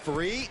guest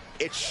referee,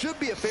 it should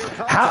be a fair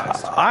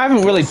contest. I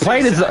haven't really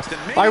played as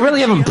I really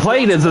haven't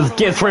played as a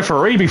guest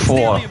referee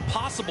before. It's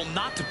impossible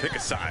not to pick a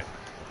side.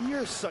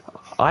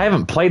 I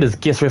haven't played as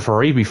guest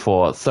referee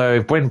before,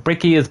 so when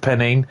Becky is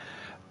pinning,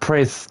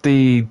 press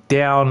the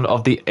down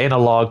of the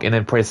analog and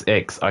then press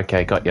X.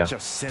 Okay, got ya.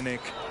 Just cynic.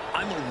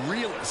 I'm a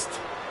realist.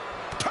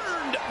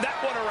 Turned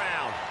that one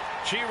around.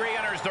 She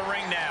re-enters the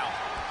ring now.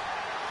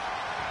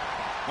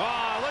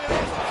 Oh, look at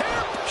this.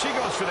 Here. She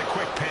goes for the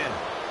quick pin.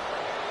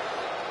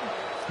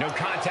 No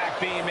contact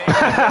being made.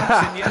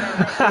 And yet our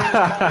referee is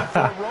calling for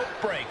a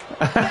rope break.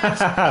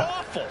 That's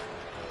awful.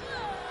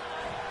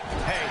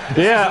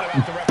 Hey,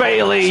 yeah,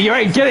 Bayley, you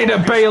ain't getting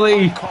it,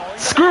 Bayley.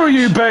 Screw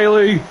you,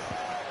 Bayley.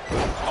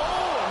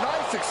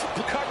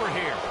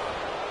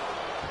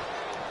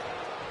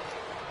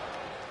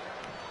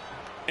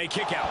 A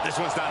kick out. This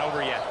one's not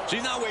over yet.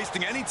 She's not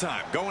wasting any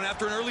time. Going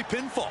after an early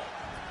pinfall.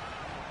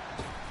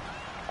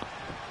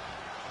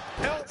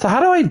 So how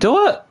do I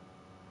do it?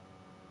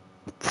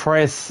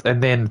 Press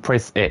and then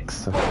press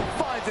X.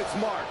 Finds its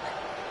mark.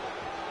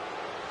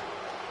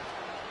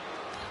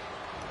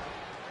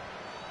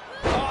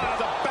 Oh,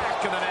 the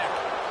back of the neck.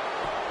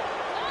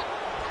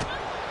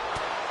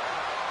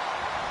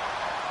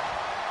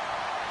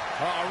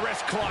 Oh,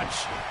 wrist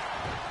clutch.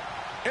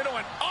 Into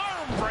an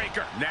arm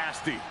breaker.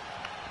 Nasty.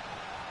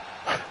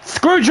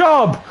 Screw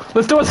job!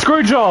 Let's do a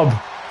screw job!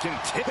 From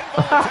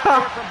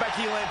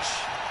Becky Lynch.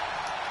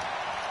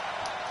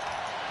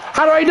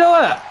 How do I do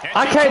it?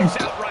 I can't.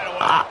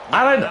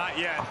 I don't. Not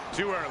yet.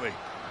 Too early.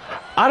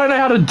 I don't know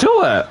how to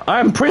do it.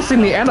 I'm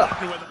pressing the end.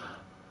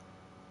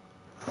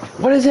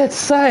 What does that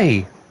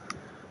say?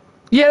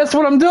 Yeah, that's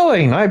what I'm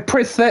doing. I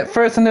press that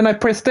first and then I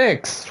press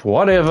X.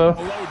 Whatever.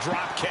 Low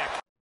drop kick.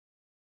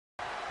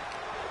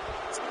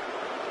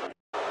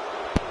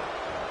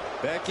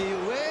 Becky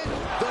Lynch,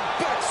 the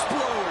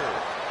Bexploder.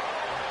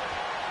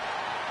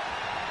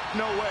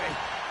 No way.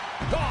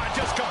 Oh,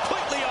 just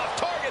completely off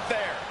target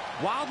there.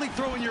 Wildly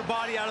throwing your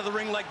body out of the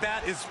ring like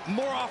that is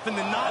more often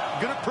than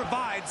not going to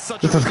provide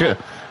such This is good.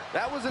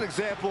 That was an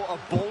example of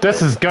boldness.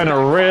 This is gonna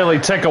really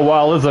take a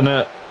while, isn't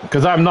it?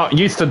 Because I'm not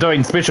used to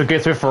doing special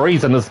guest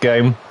referees in this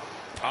game.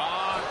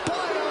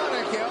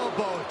 Bionic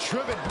elbow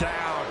driven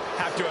down.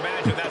 Have to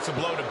imagine that's a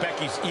blow to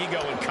Becky's ego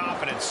and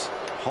confidence.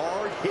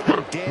 Hard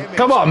hitting damage.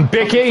 Come on,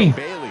 Becky.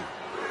 Bayley.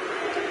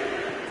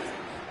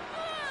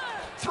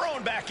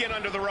 Thrown back in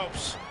under the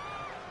ropes.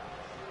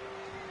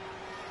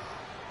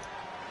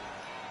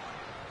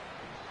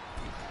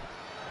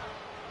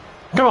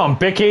 Come on,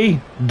 Becky.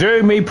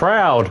 Do me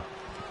proud.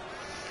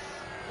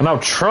 And I'll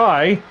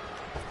try.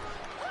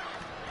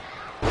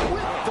 With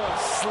the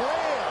slam.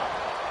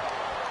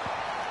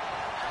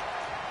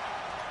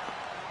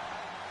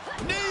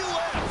 Knee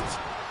left.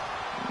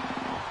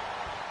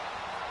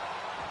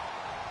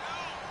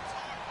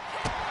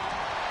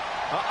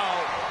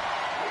 Uh-oh.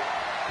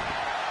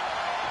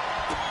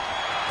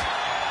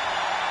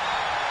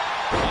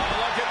 Oh,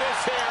 look at this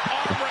here.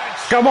 Arm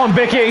wrench. Come on,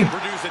 Becky.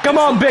 Come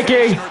on, Becky.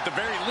 Or at the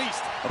very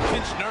least, a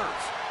pinched nerve.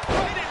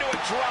 Right into a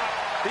drop.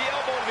 The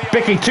elbow to the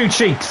Becky, two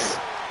cheeks.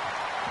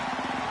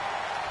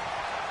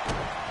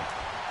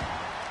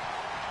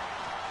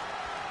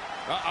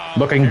 Uh-oh.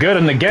 Looking good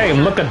in the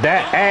game. Look at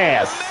that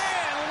ass.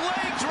 Man,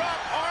 leg drop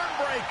arm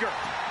breaker.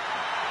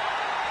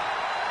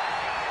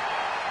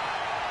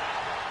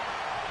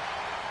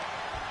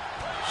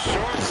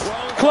 Short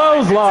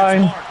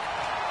Clothesline.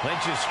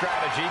 Lynch's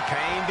strategy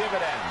paying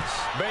dividends.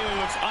 Bayley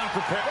looks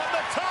unprepared. From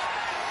the top.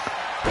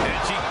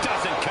 And she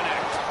doesn't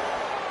connect.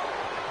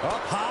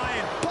 Up high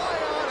and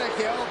bionic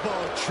elbow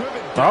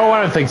driven down. Oh,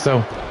 I don't think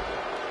so.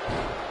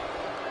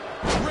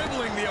 Driven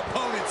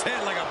its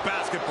head like a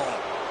basketball.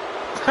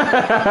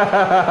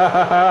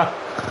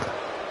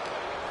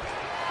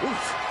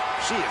 Oof,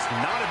 she is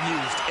not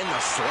amused in the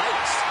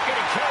slightest.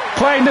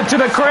 Playing it to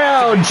the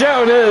crowd,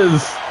 Joan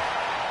is.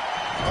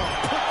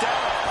 Put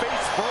down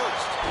face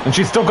first. And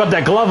she's still got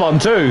that glove on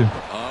too.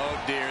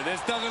 Oh dear,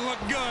 this doesn't look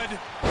good.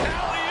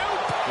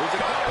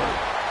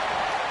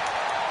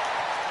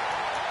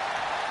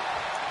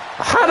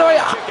 How do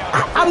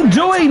I'm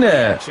doing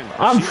it.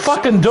 I'm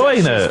fucking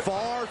doing it.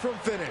 Far from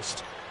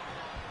finished.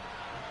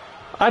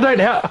 I don't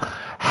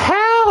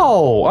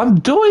how? I'm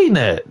doing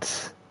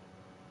it.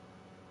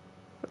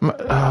 Becky with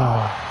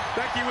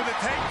a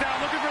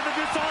takedown, looking for the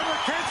disarmer.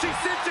 Can she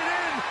cinch it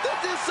in? The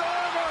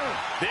disarmer.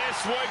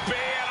 This would be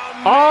an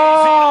amazing.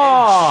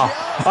 Oh,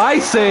 I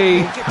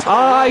see.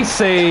 I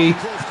see.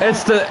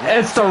 It's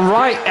the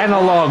right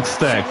analog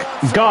stick.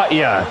 Got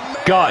ya.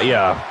 Got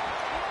ya.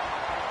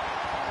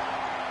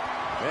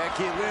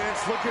 Becky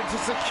Lynch looking to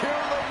secure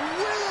the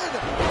win.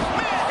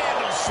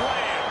 Manhandle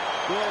slam.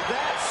 Will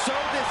that sew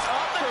this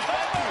up for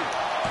Becky?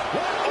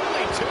 One,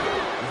 only two.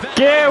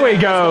 There we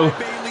go.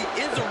 Bayley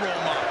is a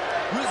role model.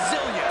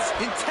 Resilience,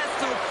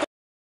 intestinal.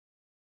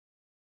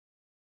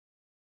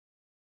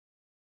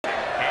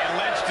 And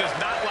Lynch does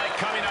not like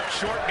coming up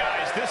short,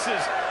 guys. This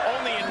is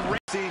only in ring.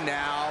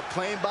 Now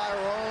playing by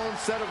her own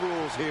set of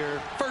rules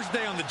here. First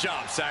day on the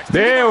job, Saxton.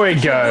 There we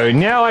go.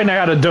 Now I know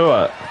how to do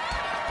it.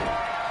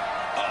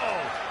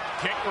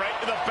 Kick right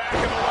to the back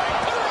of the leg.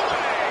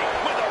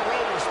 With a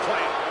rover's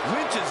plant.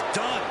 Lynch is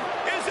done.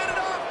 Is it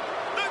enough?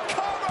 The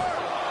cover!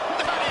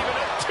 Not even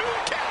a 2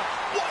 count.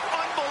 What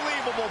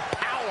unbelievable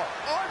power.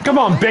 Come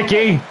on,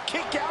 Becky.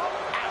 Kick out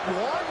at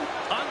one.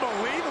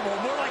 Unbelievable.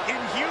 More like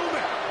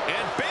inhuman.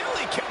 And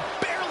Bayley can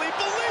barely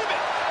believe it.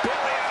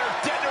 Bayley had her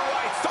dead to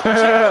rights. Thought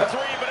she had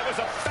three, but it was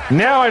a fact.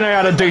 Now I know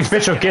how to do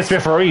special guest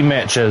referee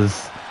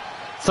matches.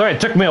 Sorry,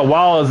 it took me a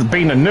while as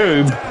being a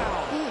noob,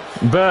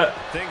 but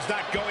Things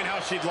not going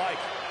how she'd like.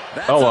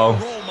 That's oh well. a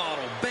role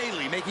model,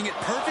 Bayley, making it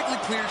perfectly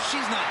clear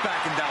she's not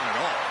backing down at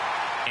all.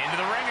 Into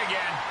the ring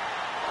again.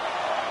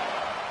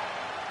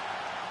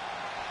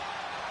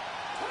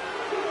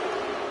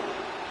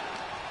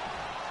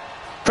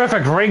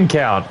 Perfect ring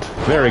count.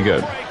 Very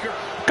good.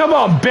 Come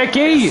on,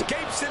 Becky.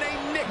 Escapes in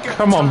a nick of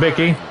Come on, time.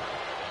 Becky.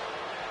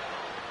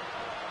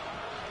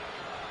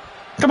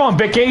 Come on,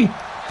 Becky.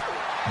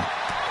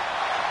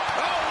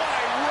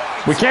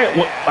 We can't.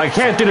 I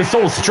can't do this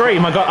whole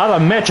stream. I got other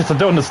matches to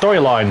do in the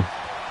storyline.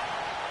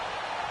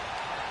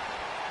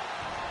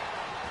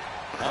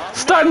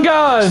 Stun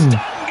gun!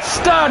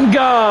 Stun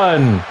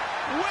gun!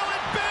 Will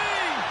it be?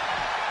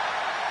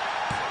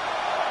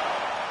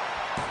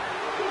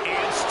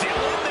 And still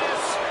in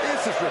this.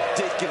 This is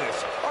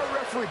ridiculous. Our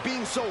referee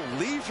being so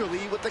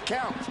leisurely with the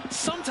count.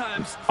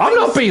 Sometimes I'm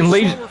not being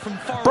leisurely.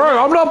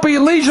 Bro, I'm not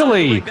being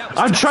leisurely.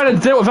 I'm trying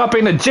to do it without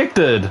being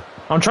ejected.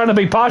 I'm trying to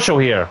be partial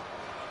here.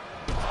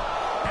 Oh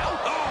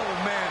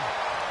man.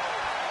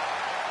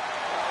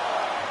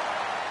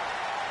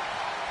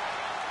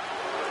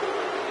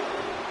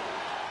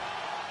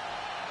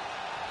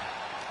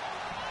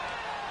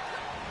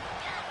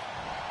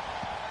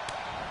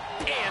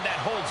 And that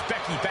holds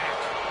Becky back.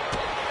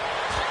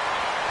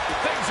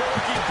 Things are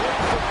looking good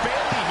for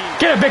Bayley here.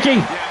 Get it,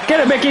 Becky. Get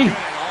it, Becky.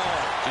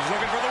 She's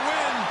looking for the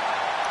win.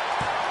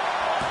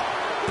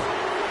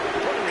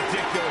 What a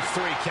ridiculous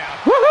 3 count.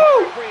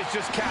 Woohoo! The referee has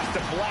just cast a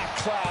black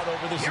cloud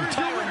over this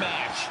entire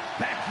match.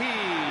 Becky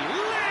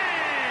Lynch.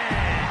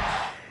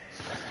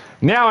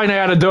 Now I know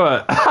how to do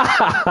it.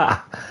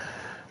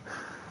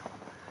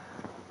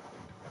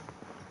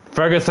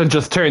 Ferguson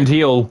just turned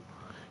heel.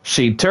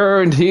 She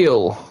turned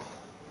heel.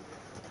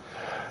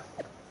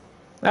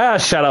 Ah,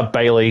 shut up,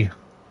 Bayley.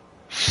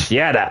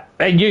 Shut up.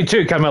 And you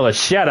too, Camilla,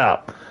 shut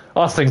up.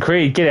 Austin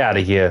Creed, get out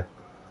of here.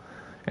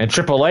 And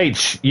Triple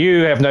H,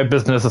 you have no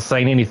business of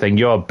saying anything.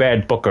 You're a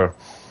bad booker.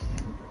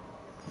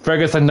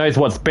 Ferguson knows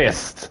what's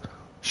best.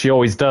 She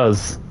always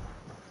does.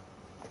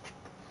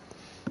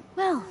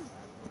 Well,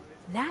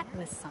 that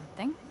was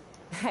something.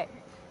 Hey,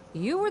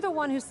 you were the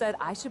one who said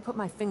I should put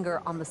my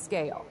finger on the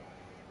scale.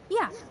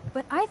 Yeah,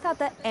 but I thought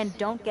that "and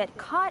don't get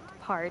caught"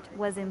 part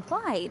was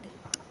implied.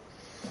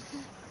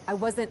 I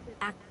wasn't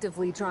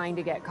actively trying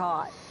to get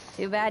caught.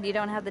 Too bad you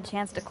don't have the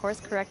chance to course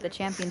correct the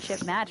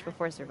championship match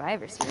before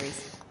Survivor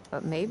Series.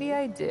 But maybe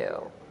I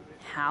do.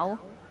 How?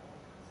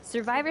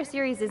 Survivor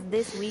Series is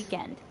this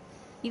weekend.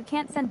 You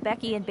can't send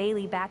Becky and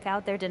Bayley back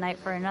out there tonight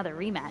for another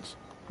rematch.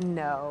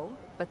 No,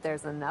 but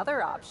there's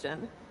another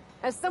option.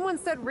 As someone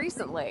said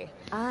recently,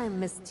 I'm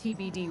Miss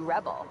TBD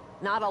Rebel,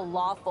 not a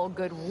lawful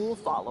good rule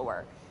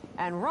follower.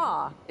 And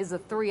Raw is a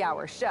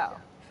 3-hour show.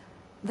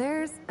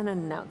 There's an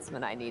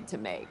announcement I need to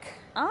make.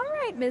 All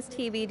right, Miss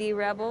TBD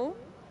Rebel.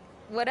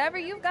 Whatever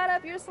you've got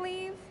up your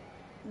sleeve,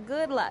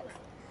 good luck.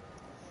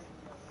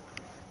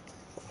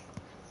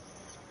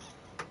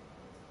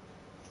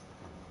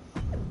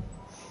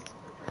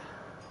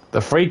 The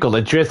Freak will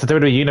address the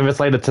WWE Universe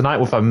later tonight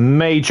with a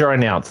major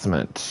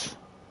announcement.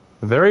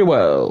 Very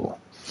well.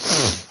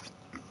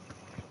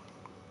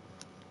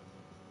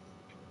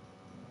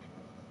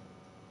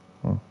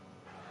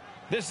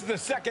 This is the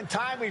second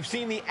time we've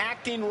seen the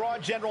acting Raw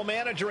general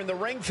manager in the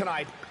ring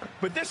tonight,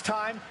 but this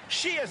time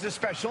she has a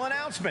special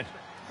announcement.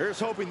 Here's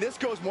hoping this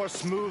goes more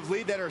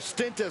smoothly than her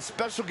stint as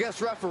special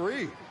guest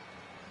referee.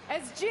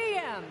 As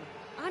GM,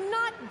 I'm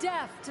not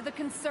deaf to the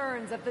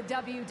concerns of the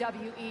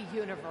WWE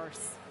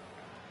Universe.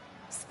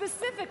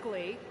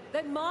 Specifically,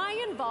 that my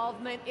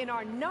involvement in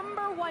our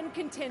 #1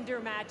 contender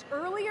match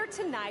earlier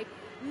tonight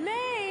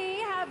may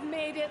have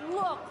made it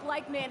look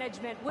like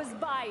management was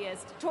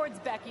biased towards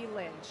Becky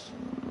Lynch.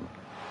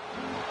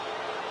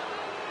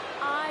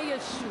 I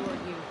assure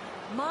you,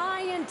 my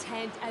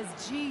intent as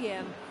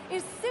GM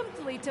is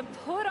simply to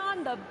put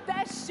on the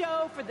best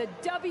show for the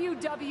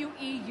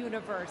WWE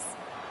Universe.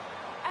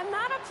 And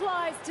that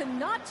applies to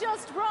not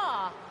just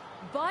Raw,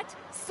 but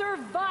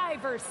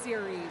Survivor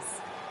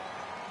Series.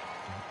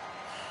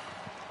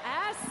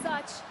 As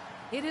such,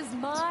 it is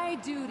my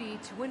duty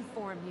to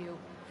inform you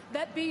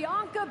that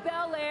Bianca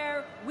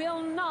Belair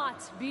will not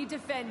be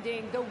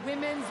defending the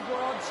Women's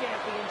World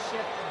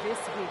Championship this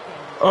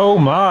weekend. Oh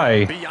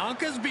my.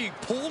 Bianca's being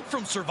pulled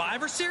from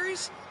Survivor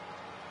Series?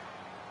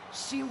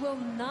 She will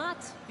not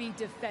be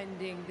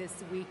defending this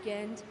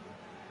weekend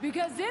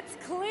because it's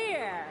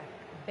clear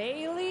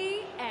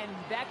Bayley and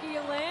Becky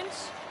Lynch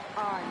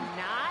are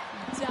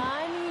not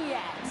done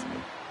yet.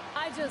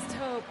 I just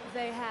hope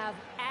they have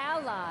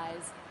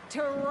allies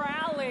to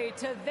rally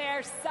to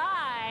their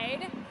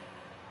side.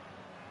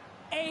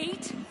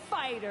 8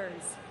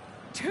 fighters,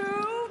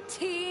 2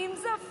 teams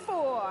of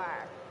 4.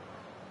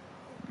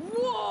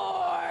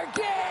 War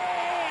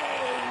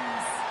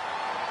Games!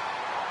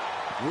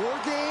 War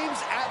Games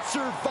at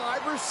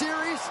Survivor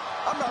Series?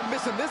 I'm not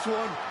missing this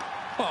one.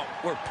 Oh,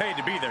 we're paid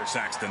to be there,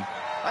 Saxton.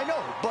 I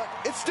know, but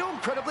it's still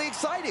incredibly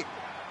exciting.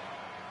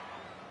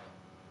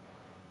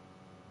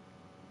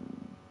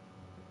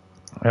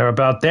 How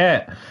about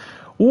that?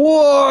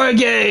 War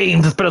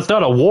Games! But it's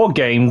not a War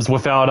Games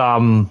without,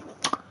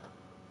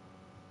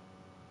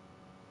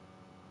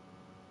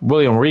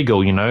 William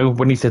Regal, you know,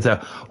 when he says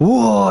that,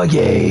 War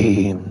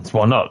Games.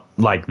 Well, not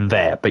like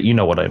that, but you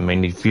know what I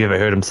mean, if you ever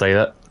heard him say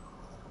that.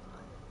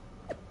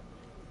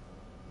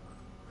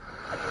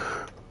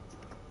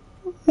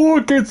 War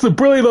Games, a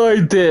brilliant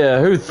idea.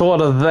 Who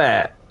thought of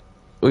that?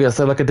 We are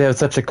so lucky to have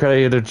such a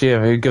creative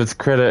GM who gives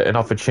credit and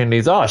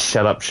opportunities. Oh,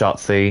 shut up,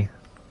 Shotzi.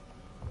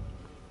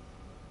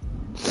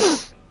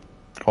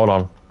 Hold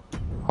on.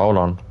 Hold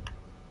on.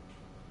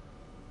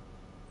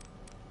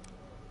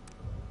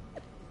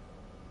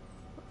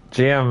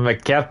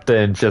 GM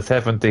Captain just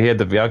happened to hear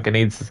that Bianca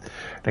needs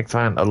next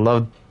time.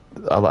 I'll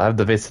have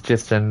the best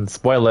suggestion.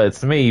 Spoiler,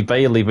 it's me,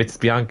 Bayley versus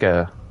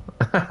Bianca.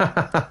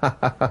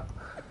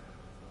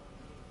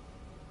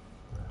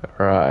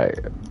 Right,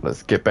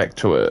 let's get back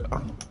to it.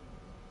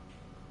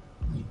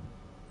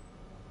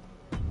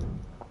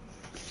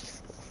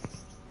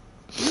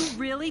 You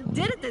really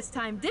did it this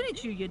time,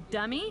 didn't you, you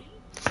dummy?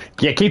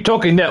 Yeah, keep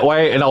talking that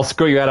way and I'll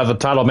screw you out of the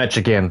title match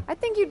again. I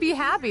think you'd be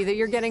happy that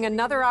you're getting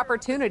another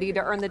opportunity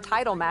to earn the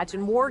title match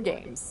in War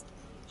Games.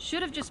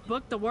 Should have just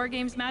booked the War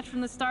Games match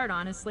from the start,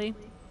 honestly.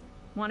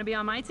 Want to be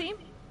on my team?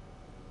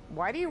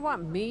 Why do you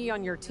want me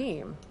on your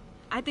team?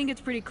 I think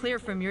it's pretty clear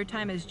from your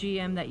time as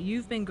GM that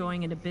you've been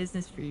going into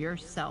business for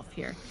yourself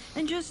here,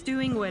 and just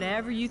doing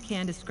whatever you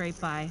can to scrape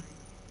by.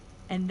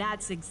 And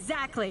that's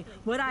exactly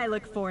what I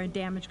look for in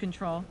damage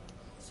control.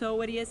 So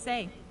what do you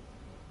say?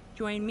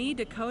 Join me,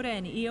 Dakota,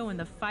 and Io in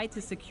the fight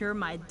to secure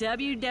my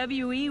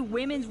WWE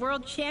Women's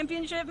World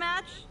Championship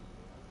match?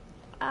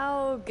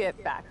 I'll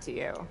get back to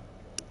you.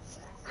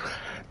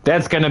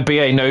 That's gonna be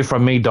a no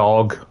from me,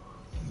 dog.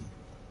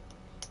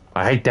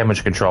 I hate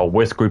damage control.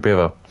 Worst group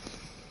ever.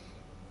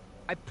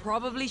 I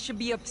probably should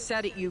be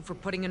upset at you for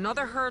putting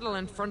another hurdle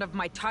in front of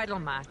my title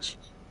match.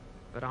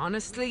 But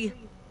honestly,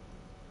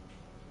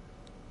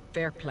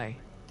 fair play.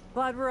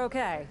 Glad we're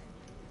okay.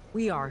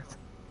 We are.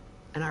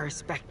 And I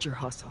respect your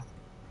hustle.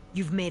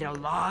 You've made a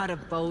lot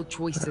of bold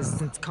choices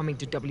since coming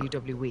to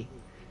WWE.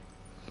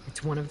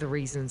 It's one of the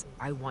reasons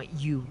I want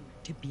you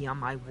to be on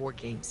my War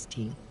Games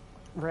team.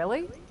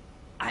 Really?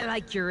 I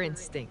like your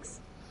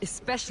instincts,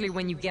 especially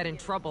when you get in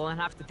trouble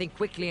and have to think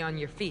quickly on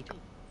your feet.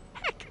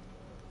 Heck,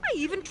 I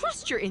even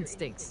trust your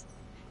instincts.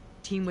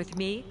 Team with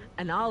me,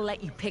 and I'll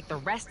let you pick the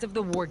rest of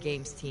the War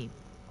Games team.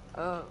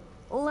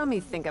 Let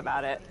me think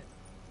about it.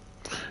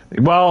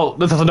 Well,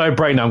 this is a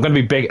no-brainer.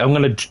 I'm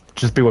gonna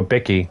just be with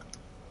Becky.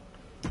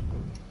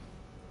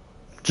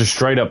 Just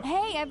straight up.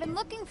 Hey, I've been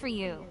looking for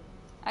you.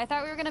 I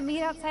thought we were gonna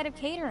meet outside of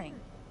catering.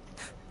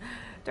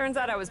 Turns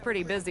out I was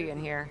pretty busy in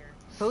here.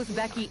 Both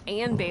Becky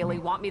and Bayley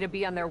want me to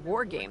be on their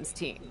War Games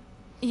team.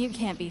 You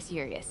can't be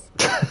serious.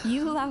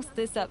 You loused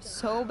this up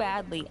so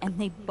badly, and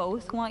they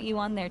both want you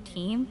on their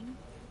team?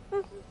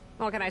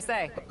 What can I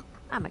say?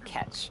 I'm a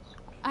catch.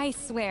 I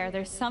swear,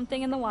 there's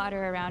something in the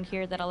water around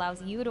here that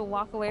allows you to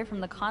walk away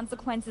from the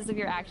consequences of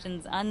your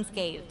actions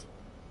unscathed.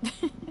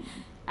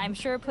 I'm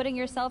sure putting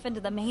yourself into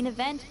the main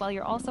event while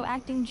you're also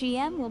acting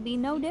GM will be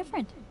no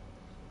different.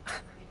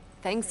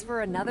 Thanks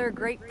for another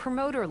great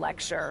promoter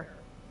lecture.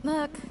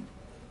 Look,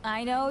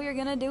 I know you're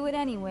gonna do it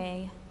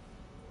anyway.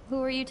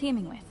 Who are you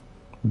teaming with?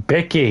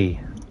 Becky.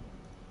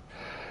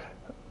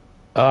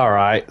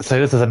 Alright, so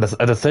this is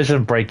a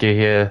decision breaker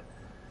here.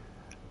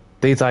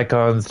 These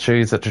icons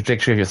choose the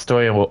trajectory of your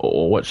story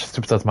or which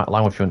superstars might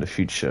align with you in the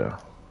future.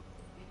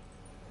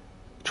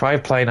 Try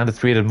playing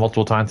undisputed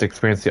multiple times to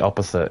experience the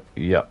opposite.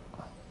 Yep.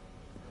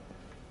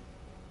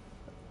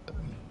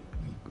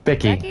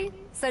 Becky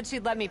said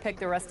she'd let me pick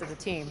the rest of the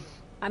team.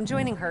 I'm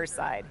joining her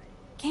side.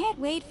 Can't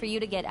wait for you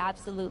to get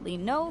absolutely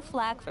no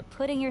flack for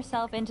putting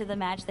yourself into the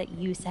match that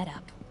you set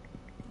up.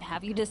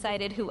 Have you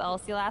decided who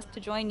else you'll ask to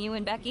join you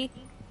and Becky?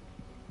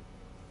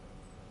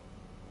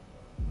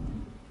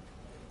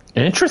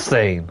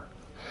 Interesting.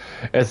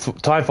 It's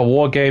time for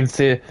WarGames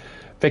here.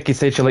 Becky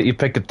said she'll let you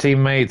pick a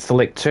teammate.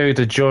 Select 2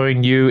 to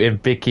join you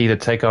and Becky to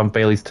take on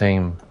Bayley's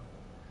team.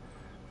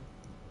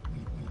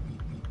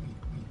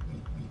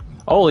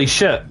 Holy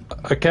shit.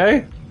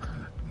 Okay.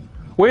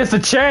 Where's the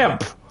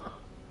champ?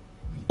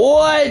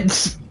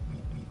 What?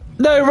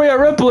 No, Rhea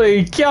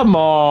Ripley. Come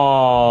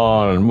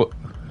on.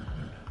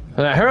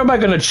 Now, who am I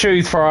going to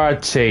choose for our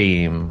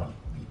team?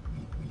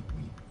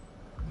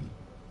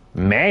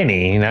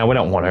 Manny? No, we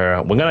don't want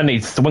her. We're gonna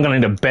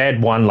need a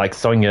bad one like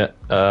Sonya,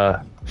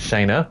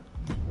 Shayna.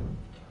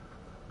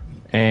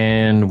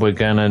 And we're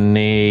gonna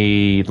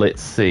need,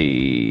 let's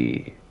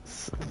see.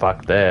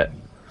 Fuck that.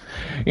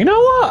 You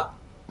know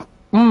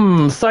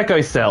what?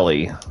 Psycho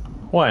Sally.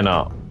 Why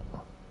not?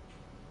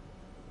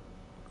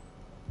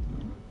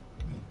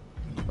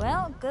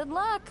 Well, good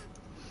luck.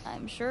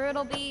 I'm sure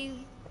it'll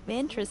be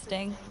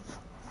interesting.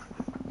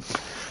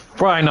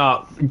 Why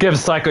not? Give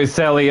Psycho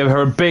Sally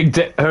her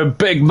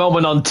big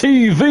moment on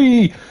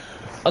TV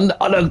on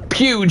a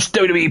huge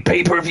WWE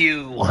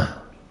pay-per-view.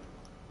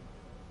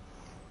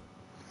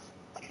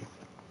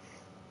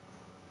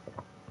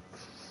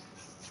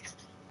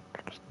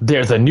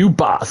 There's a new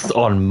boss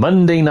on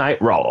Monday Night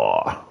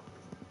Raw.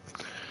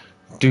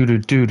 Do do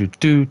do do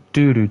do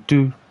do do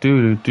do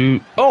do do.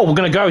 Oh, we're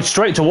gonna go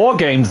straight to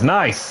WarGames.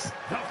 Nice.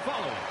 The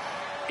following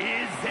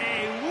is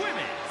a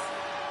women's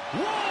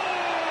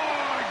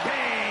WarGames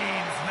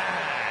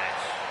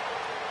match.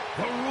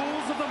 The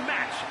rules of the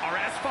match are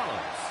as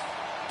follows: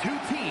 2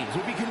 teams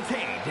will be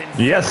contained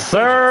in. Yes,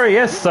 sir.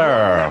 Yes,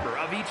 sir. One member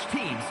of each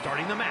team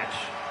starting the match.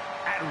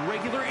 At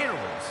regular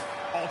intervals,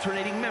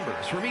 alternating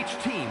members from each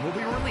team will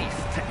be released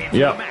to enter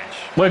the match.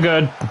 We're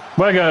good.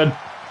 We're good.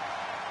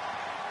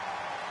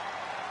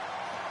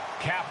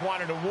 Cap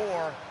wanted a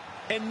war,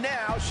 and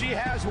now she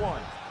has one.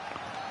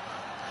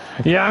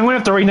 Yeah, I'm gonna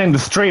have to rename the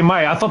stream.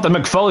 I thought the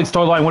McFoley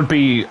storyline would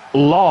be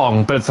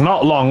long, but it's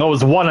not long. It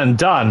was one and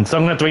done, so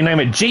I'm gonna have to rename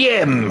it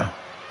GM.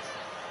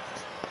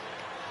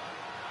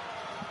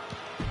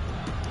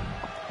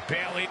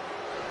 Bayley.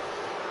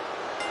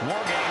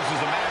 WarGames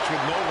is a match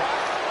with no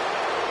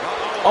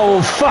right.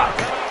 Oh fuck!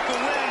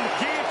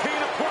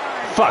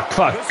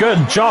 Fuck!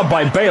 Good job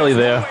by Bayley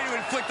there.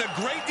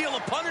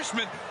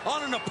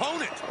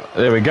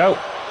 There we go.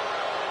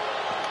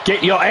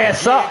 Get your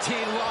ass up.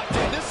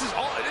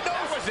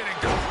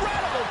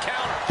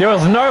 There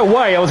was no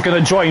way I was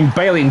going to join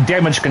Bayley in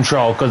Damage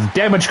Control, because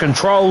Damage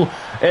Control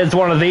is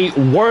one of the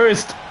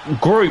worst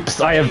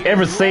groups I have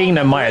ever seen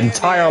in my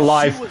entire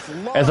life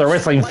as a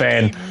wrestling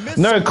fan.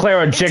 No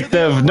clear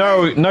objective,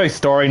 no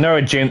story,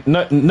 no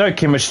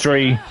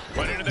chemistry.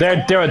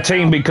 They're a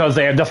team because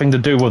they have nothing to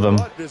do with them.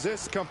 What does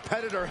this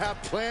competitor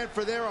have planned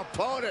for their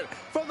opponent?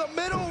 From the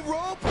middle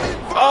rope.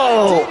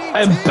 Oh,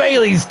 and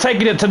Bayley's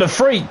taking it to the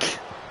freak.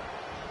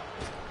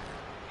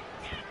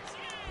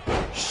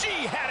 She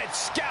had it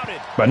scouted.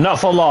 But not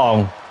for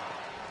long.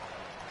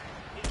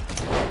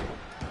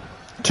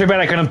 Too bad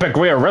I couldn't pick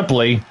Rhea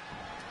Ripley.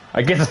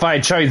 I guess if I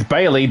had chose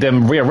Bayley,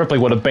 then Rhea Ripley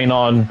would have been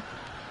on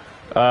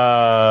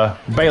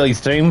Bayley's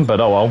team, but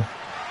oh well.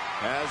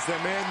 Has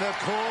them in the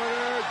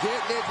corner,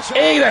 getting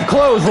it. Eat a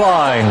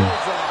clothesline!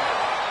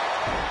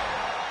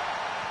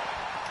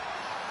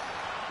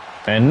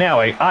 And now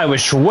a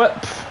Irish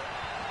whip.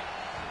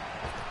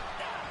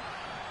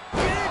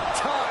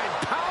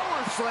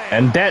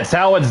 And that's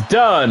how it's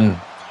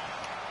done.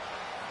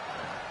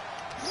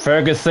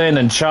 Ferguson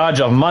in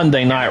charge of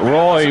Monday Night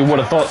Raw. You would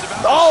have thought...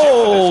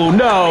 Oh,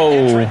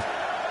 no!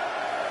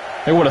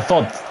 Who would have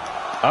thought...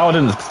 I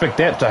didn't expect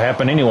that to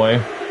happen anyway.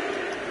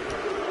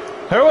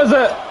 Who is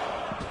it?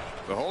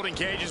 The holding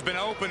cage has been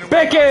open.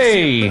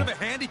 Becky! A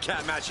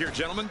handicap match here,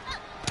 gentlemen.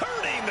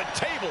 Turning the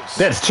tables.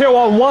 That's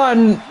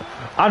 2-on-1.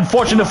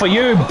 Unfortunate for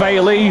you,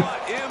 Bayley,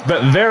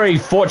 but very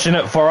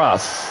fortunate for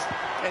us.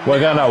 We're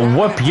gonna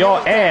whip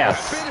your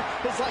ass.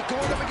 It's like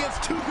going up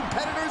against 2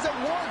 competitors at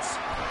once.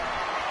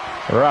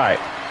 Right.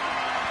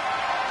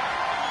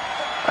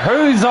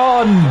 Who's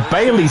on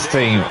Bayley's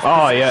team?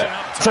 Oh, yeah.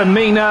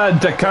 Tamina,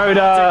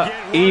 Dakota,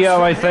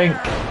 Io, I think.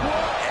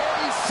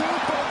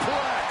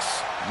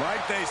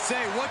 Like they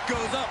say, what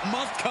goes up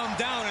must come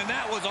down, and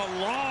that was a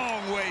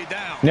long way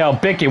down. Now,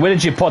 Becky, where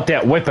did you put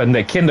that weapon,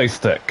 that kendo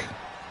stick?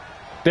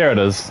 There it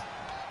is.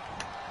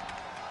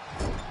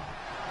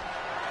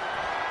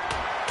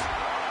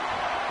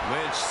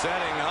 Lynch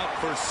setting up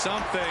for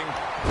something.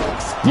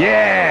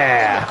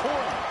 Yeah!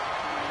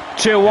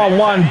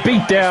 2-on-1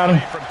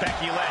 beatdown. From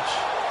Becky Lynch.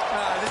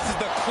 This is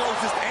the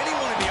closest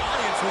anyone in the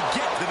audience will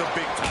get to the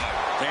big time.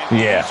 And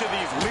Yeah. each of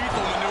these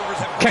lethal maneuvers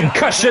have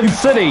Concussion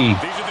City.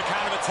 These are the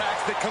kind of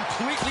attacks that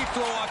completely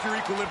throw off your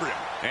equilibrium.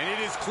 And it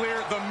is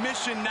clear the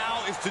mission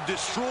now is to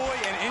destroy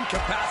and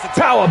incapacitate.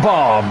 Power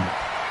bomb.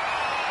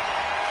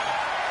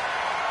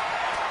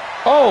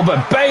 Oh,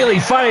 but Bayley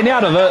fighting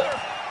out of it.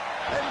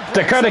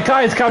 Dakota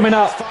Kai's coming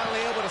up. Finally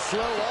able to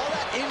slow all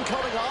that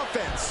incoming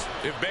offense.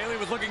 If Bayley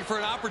was looking for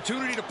an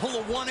opportunity to pull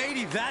a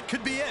 180, that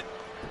could be it.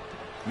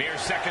 Mere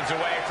seconds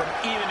away from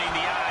evening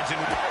the odds.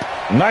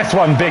 And Nice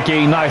one,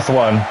 Becky. Nice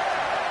one.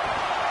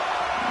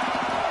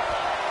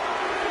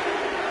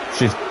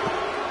 She's...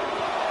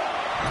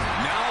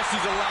 Now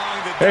she's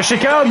allowing the Here she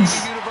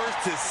comes. universe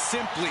to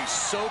simply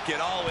soak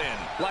it all in.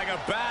 Like a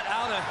bat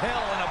out of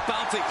hell and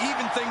about to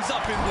even things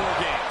up in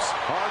WarGames.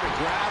 Hard to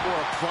grab or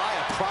apply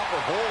a proper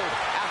hold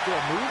after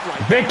a move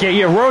like Becky,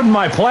 you ruined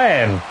my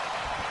plan.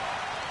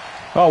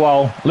 Oh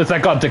well, at least I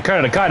got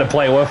Dakota Kai to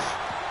play with.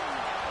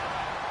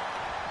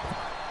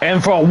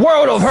 And for a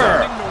world of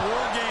her. Sending the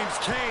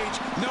WarGames cage,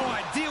 no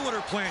idea what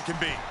her plan can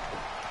be.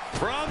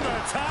 From the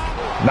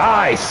top.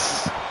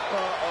 Nice.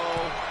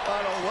 Uh-oh,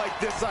 I don't like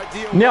this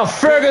idea. Now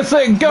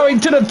Ferguson going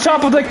to the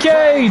top of the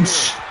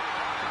cage.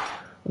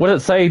 What did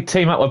it say?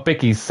 Team up with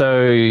Becky. So,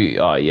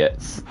 oh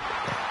yes.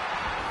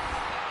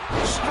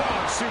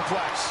 Strong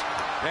suplex.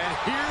 And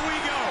here we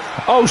go.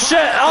 Oh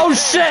shit! Oh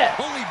shit!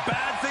 Only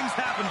bad things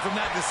happen from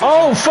that decision.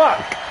 Oh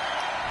fuck!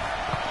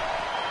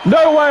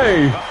 No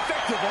way!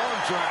 Effective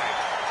arm drag.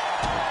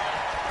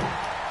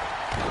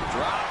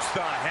 Drops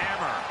the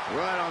hammer.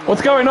 Right on the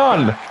What's going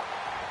on?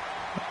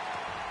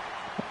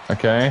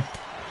 Okay.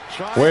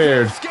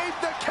 Weird. Escape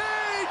the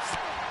cage.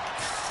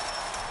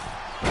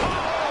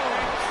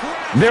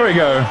 There we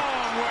go.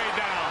 Long way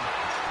down.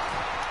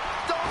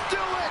 Don't do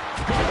it.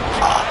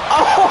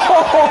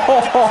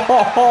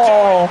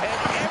 Oh,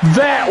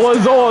 that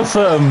was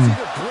awesome.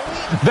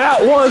 That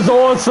was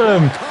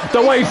awesome.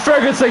 The way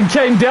Ferguson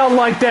came down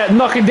like that,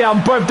 knocking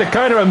down both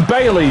Dakota and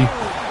Bayley.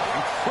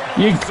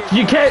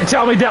 You can't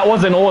tell me that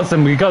wasn't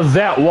awesome, because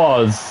that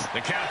was.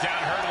 the countdown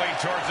hurtling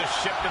towards a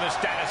shift in the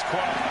status quo.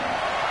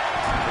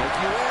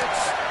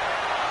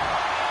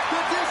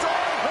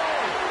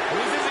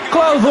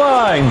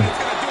 Clothesline. It's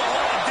going to do a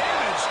lot of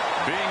damage.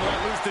 Being let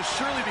loose to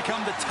surely become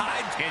the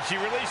tide. And she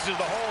releases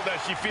the hold as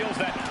she feels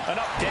that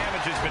enough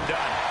damage has been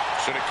done.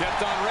 Should have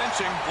kept on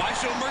wrenching. Why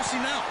show mercy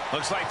now?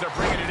 Looks like they're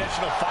bringing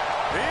additional fire.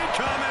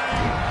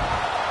 Incoming.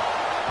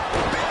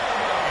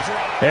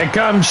 Here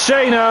comes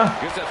Shayna.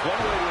 Guess that's one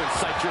way to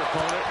incite your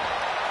opponent.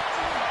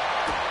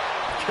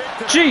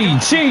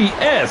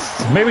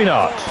 GTS. Maybe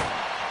not.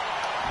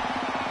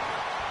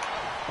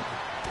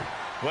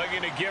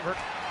 Looking to give her.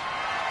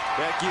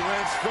 Becky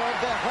Lynch from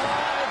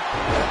behind.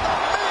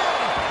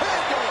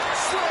 Manhandle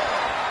slam.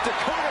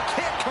 Dakota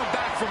can't come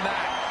back from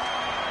that.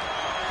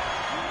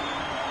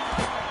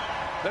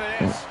 There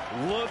it is.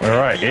 Look All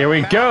right, at the here we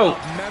amount go. of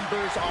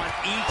members on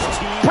each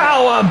team.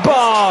 Power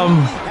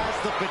bomb.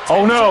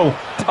 Oh no.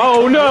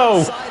 Oh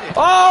no.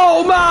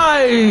 Oh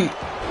my.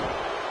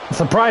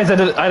 Surprised I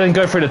didn't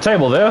go through the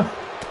table there.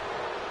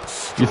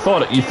 You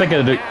think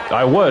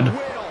I would.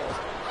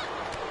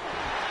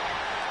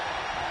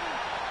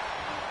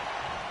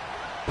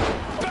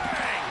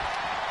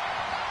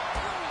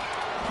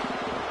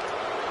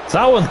 So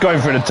I was going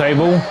through the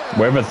table,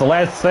 wherever it's the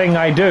last thing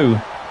I do.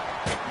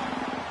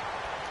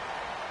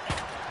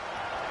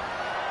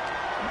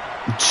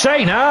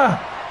 Shayna?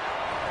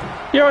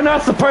 You're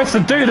not supposed to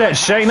do that,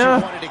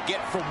 Shayna. Wanted to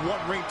get from one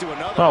ring to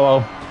another. Oh well.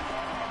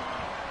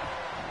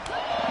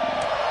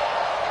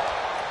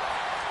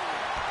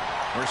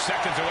 We're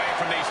seconds away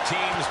from these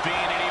teams being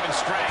in even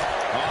strength.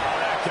 Oh,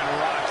 that can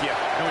rock you.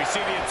 And we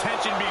see the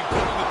attention being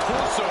put in the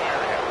torso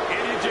area.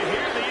 And did you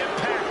hear the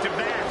impact of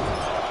that?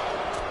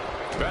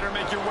 Better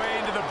make your way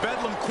into the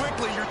bedlam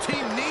quickly. Your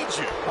team needs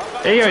you.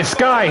 Io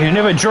Sky, who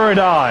never drew a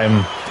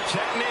dime.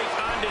 Technique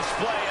on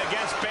display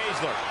against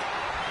Baszler.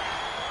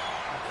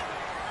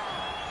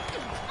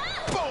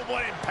 Boom,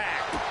 what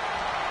impact.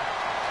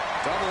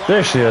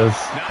 There she is.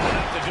 Not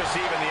enough to just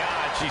even the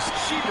odds.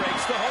 She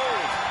breaks the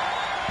hold.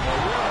 A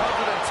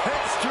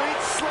 110th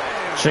Street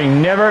Slam. She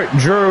never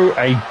drew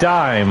a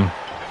dime.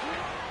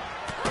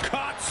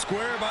 Caught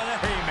square by the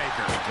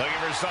haymaker.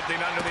 Looking for something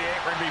under the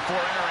apron before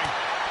entering.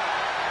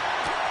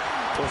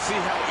 We'll see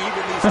how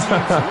even these teams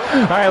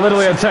work. I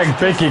literally attacked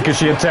Becky because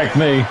she attacked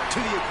me. To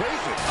the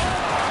equation.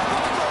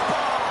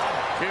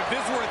 If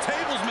this were a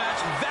tables match,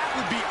 that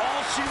would be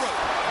all she wrote.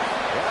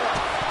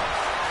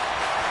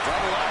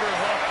 Double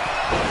underhook.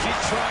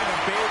 She's trying to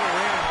bail her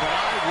in, but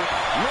I would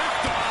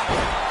lift off.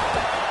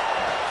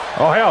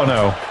 Oh hell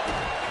no. Oh,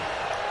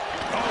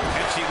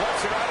 and she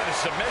lets her out of the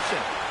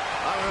submission.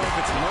 I don't know if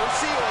it's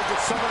mercy or if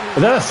it's someone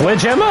who's... Is that a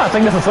sledgehammer? I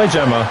think that's a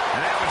sledgehammer.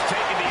 And that was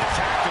taking the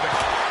attack to the...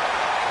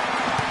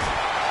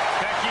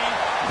 Becky.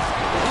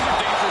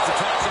 dangerous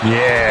attacks.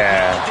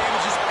 Yeah. The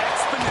damage is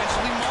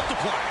exponentially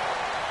multiplied.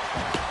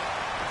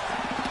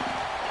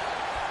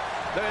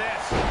 Look at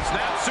this.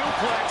 Snap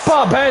suplex.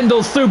 Pop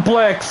handle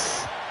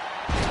suplex.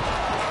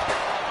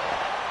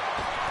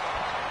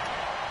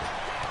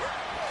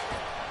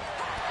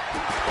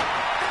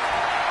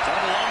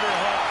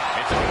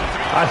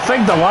 I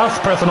think the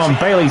last person on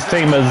Bayley's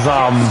team is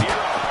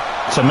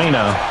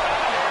Tamina.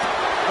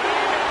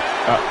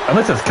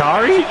 Unless it's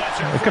Kari?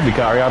 It could be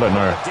Kari, I don't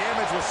know.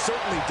 Damage was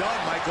certainly done,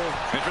 Michael.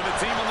 And for the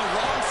team on the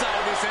wrong side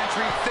of this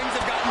entry, things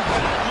have gotten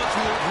that much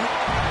more.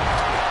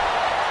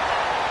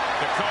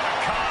 Dakota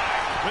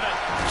Kai with a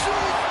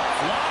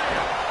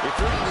flyer. If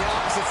you're on the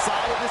opposite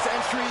side of this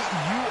entry,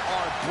 you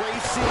are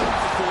bracing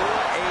for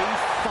a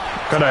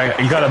fight.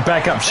 You gotta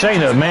back up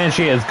Shayna, man.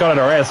 She has got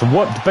her ass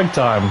whooped big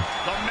time.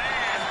 The man.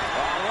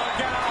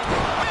 Look out.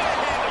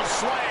 Manhandle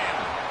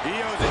slam. He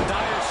owes in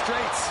dire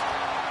straits.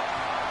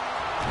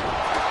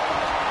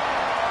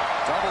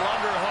 Double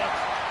underhook.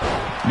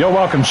 You're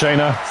welcome,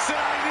 Shayna. Side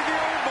to the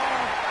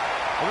armbar.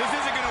 Well, this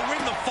isn't going to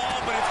win the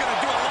fall, but it's going to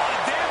do a lot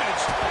of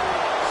damage.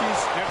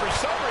 And for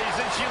some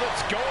reason, she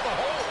lets go of the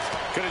hold.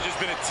 Could have just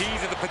been a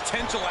tease of the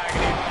potential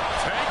agony.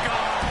 Take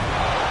on.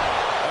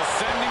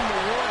 Ascending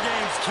the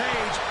WarGames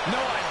cage.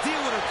 No idea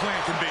what her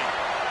plan can be.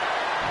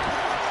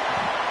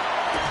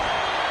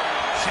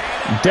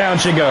 Down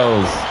she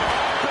goes.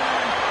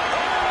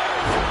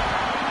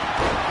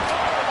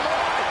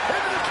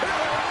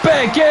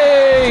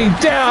 Becky!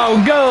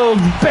 Down goes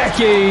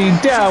Becky!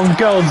 Down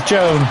goes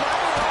Joan.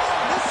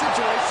 This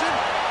situation.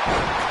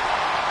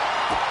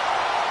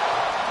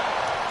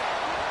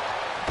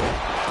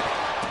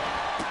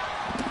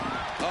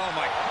 Oh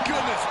my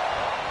goodness.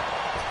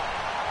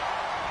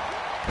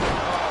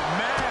 Oh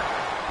man.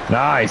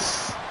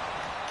 Nice.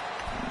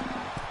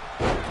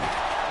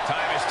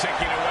 Time is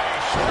ticking away.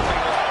 Shortly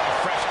we'll have a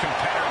fresh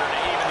competitor to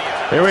even the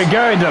odds. Here we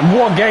go. The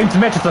WarGames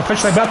match is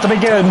officially about to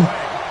begin.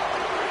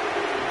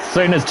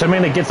 Soon as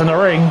Tamina gets in the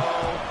ring. I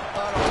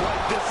don't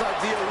like this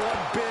idea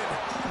one bit.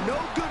 No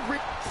good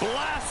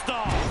blast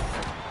off.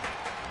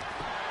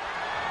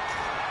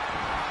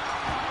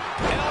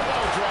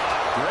 Elbow drop.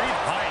 Great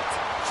height.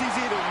 She's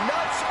either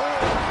nuts or,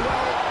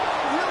 well,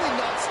 really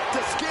nuts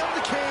to scale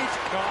the cage.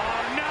 Oh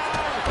no!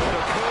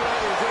 Dakota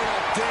is in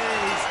a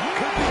daze.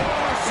 Could be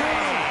over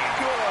soon.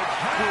 Good.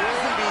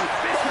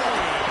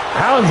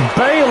 How is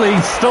Bayley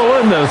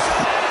still in this?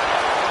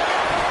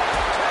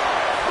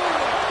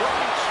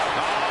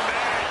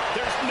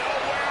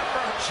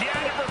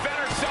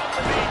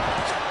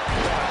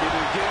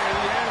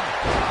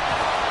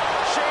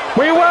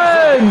 We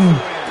win!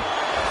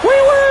 We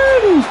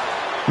win!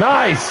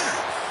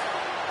 Nice!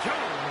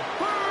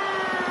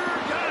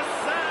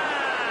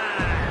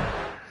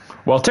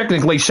 Well,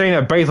 technically,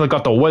 Shayna Baszler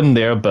got the win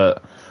there,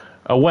 but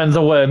a win's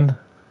a win.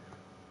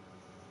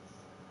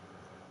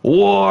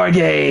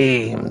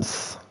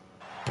 WarGames!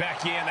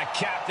 Becky and the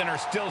captain are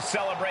still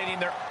celebrating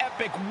their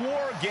epic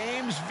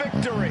WarGames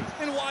victory.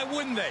 And why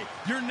wouldn't they?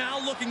 You're now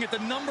looking at the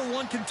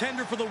 #1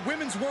 contender for the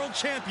Women's World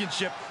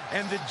Championship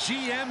and the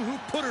GM who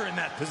put her in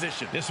that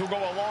position. This will go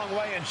a long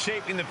way in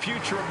shaping the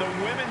future of the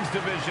women's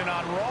division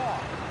on Raw.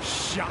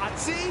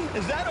 Shotzi?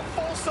 Is that a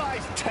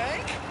full-size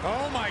tank?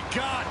 Oh my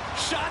God,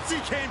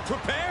 Shotzi came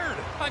prepared.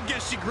 I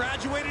guess she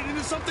graduated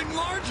into something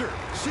larger.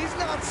 She's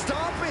not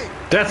stopping.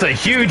 That's a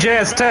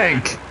huge-ass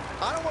tank.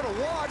 I don't want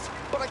to watch,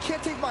 but I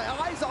can't take my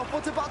eyes off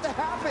what's about to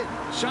happen.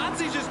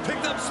 Shotzi just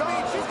picked up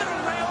speed. She's going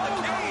to rail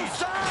the cage.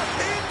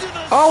 Into the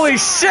Holy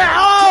shit!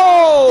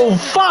 Oh,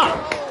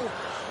 fuck!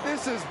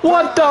 This is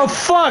what the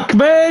fuck,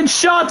 man?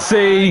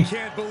 Shotzi! I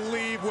can't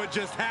believe what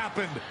just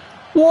happened.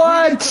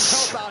 What? We need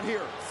some help out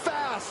here.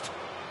 Fast.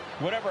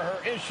 Whatever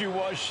her issue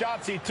was,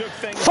 Shotzi took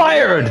things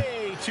fired.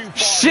 Way too far.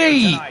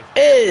 She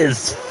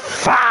is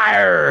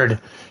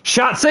fired.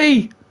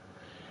 Shotzi,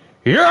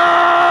 you're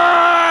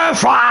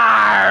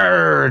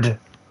fired.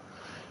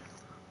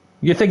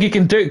 You think you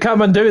can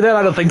come and do that?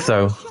 I don't think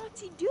so. What's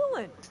Shotzi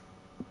doing?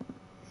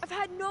 I've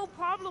had no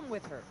problem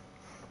with her.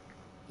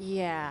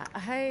 Yeah,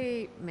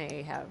 I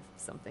may have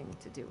something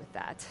to do with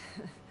that.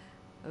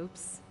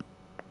 Oops.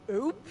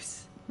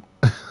 Oops?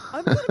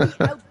 I'm gonna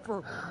be out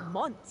for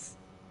months.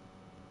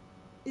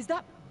 Is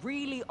that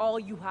really all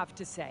you have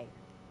to say?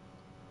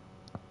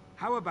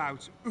 How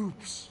about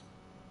oops?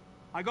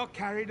 I got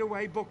carried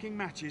away booking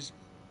matches,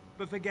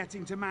 but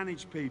forgetting to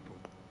manage people.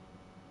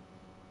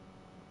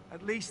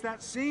 At least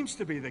that seems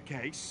to be the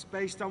case,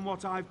 based on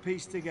what I've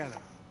pieced together.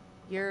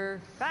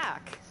 You're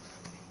back.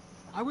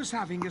 I was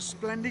having a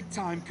splendid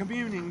time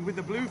communing with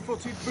the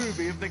blue-footed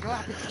booby of the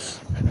Galapagos.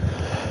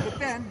 But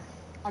then,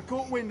 I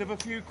caught wind of a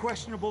few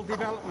questionable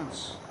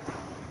developments.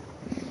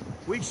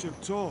 We should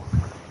talk.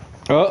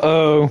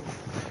 Uh-oh.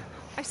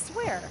 I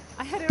swear,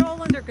 I had it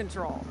all under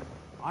control.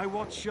 I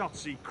watched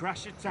Shotzi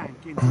crash a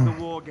tank into the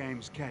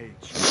WarGames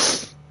cage.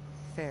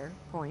 Fair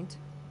point.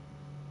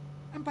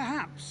 And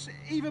perhaps,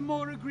 even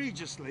more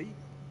egregiously,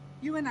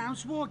 you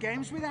announced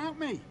WarGames without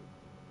me.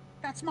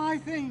 That's my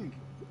thing.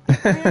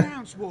 I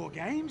announce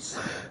WarGames.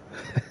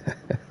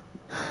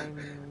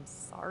 I'm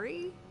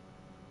sorry?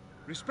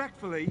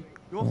 Respectfully,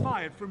 you're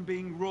fired from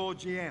being Raw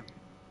GM.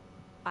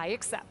 I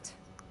accept.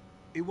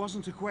 It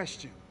wasn't a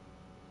question.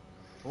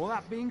 All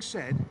that being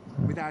said,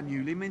 with our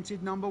newly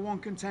minted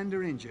 #1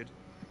 contender injured,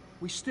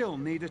 we still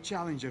need a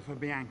challenger for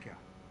Bianca.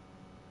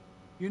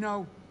 You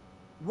know,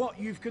 what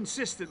you've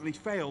consistently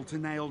failed to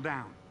nail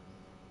down.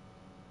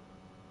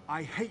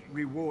 I hate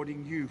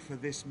rewarding you for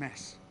this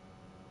mess.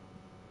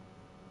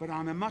 But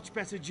I'm a much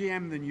better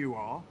GM than you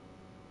are,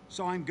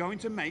 so I'm going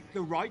to make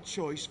the right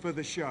choice for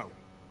the show.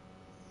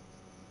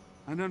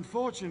 And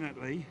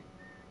unfortunately,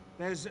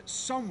 there's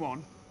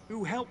someone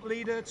who helped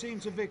lead her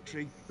team to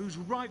victory who's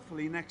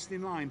rightfully next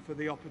in line for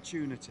the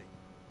opportunity.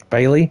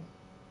 Bayley?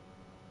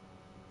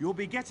 You'll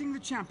be getting the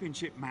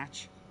championship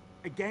match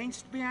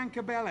against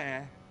Bianca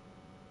Belair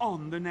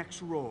on the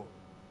next Raw.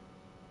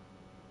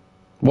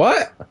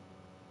 What?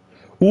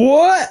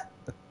 What?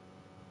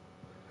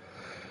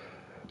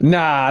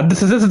 Nah,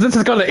 this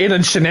is gonna end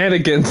in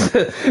shenanigans.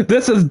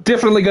 This is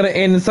definitely gonna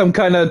end in some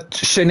kind of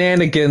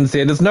shenanigans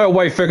here. There's no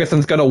way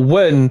Ferguson's gonna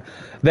win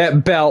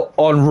that belt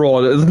on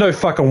Raw. There's no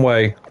fucking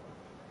way.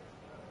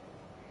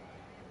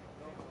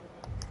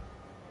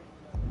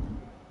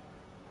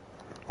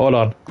 Hold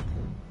on.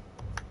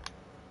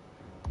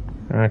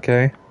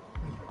 Okay.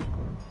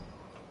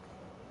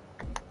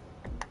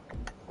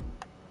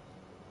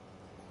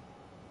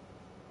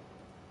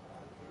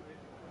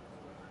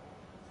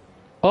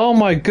 Oh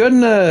my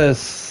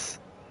goodness!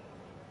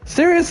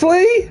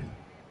 Seriously?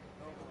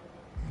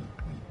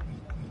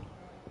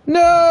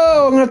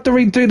 No! I'm gonna have to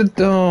redo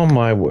the... Oh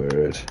my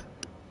word.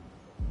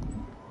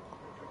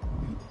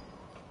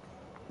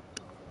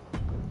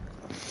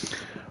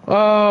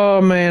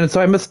 Oh man,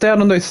 so I missed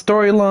out on those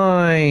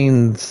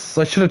storylines.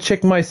 I should have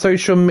checked my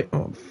social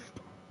oh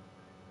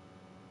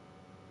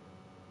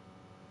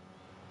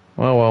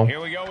well.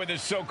 Here we go with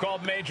this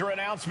so-called major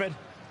announcement.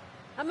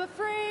 I'm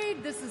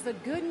afraid this is a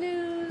good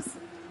news,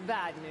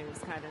 bad news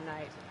kind of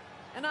night.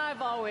 And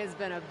I've always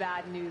been a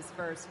bad news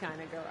first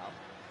kind of girl.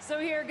 So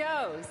here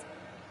goes.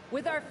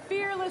 With our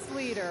fearless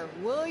leader,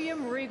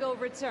 William Regal,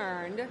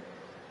 returned,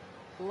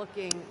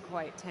 looking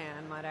quite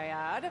tan, might I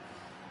add,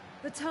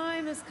 the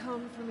time has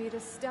come for me to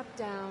step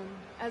down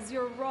as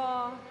your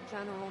Raw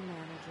General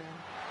Manager.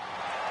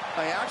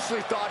 I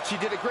actually thought she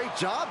did a great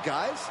job,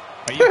 guys.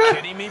 Are you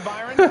kidding me,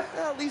 Byron?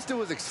 At least it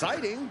was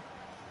exciting.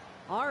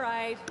 All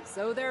right,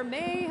 so there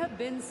may have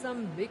been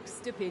some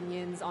mixed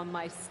opinions on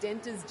my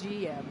stint as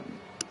GM.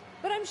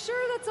 But I'm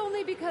sure that's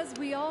only because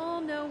we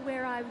all know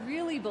where I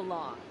really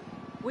belong,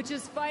 which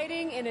is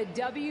fighting in a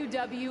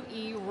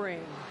WWE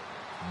ring.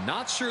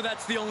 Not sure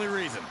that's the only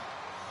reason.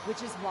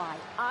 Which is why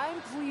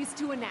I'm pleased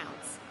to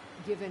announce,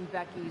 given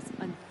Becky's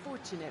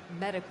unfortunate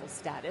medical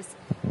status,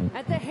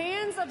 at the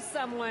hands of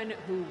someone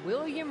who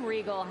William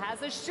Regal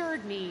has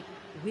assured me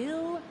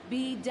will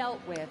be dealt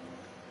with,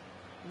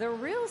 the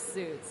Real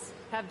Suits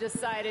have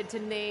decided to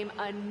name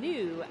a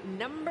new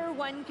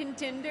 #1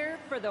 contender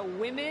for the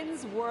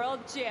Women's World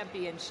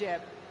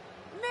Championship.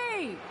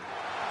 Me!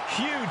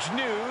 Huge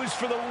news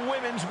for the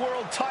Women's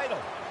World title.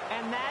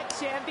 And that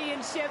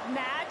championship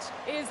match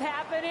is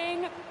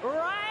happening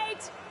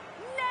right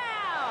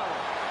now!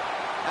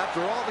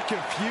 After all the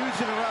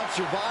confusion around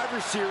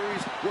Survivor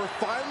Series, we're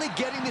finally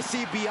getting to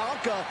see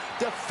Bianca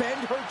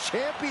defend her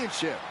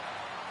championship.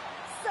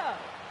 So,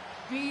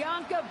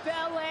 Bianca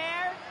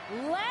Belair,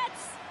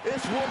 let's...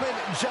 This woman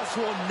just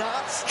will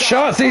not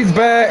stop. Shotzi's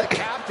back! The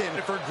captain,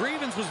 if her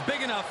grievance was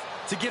big enough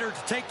to get her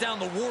to take down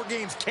the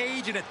WarGames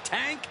cage in a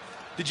tank,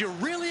 did you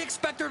really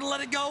expect her to let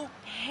it go?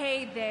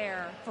 Hey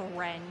there,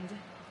 friend.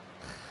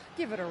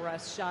 Give it a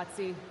rest,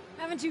 Shotzi.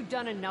 Haven't you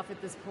done enough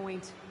at this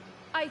point?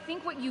 I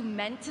think what you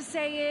meant to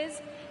say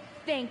is,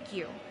 thank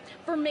you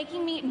for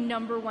making me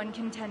 #1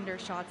 contender,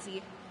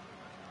 Shotzi.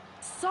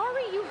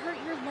 Sorry you hurt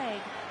your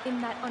leg in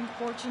that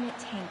unfortunate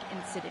tank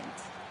incident.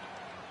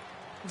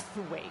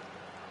 Wait.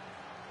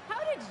 How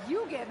did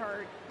you get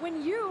hurt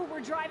when you were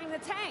driving the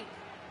tank?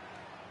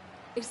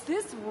 Is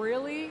this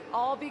really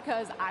all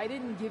because I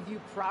didn't give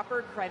you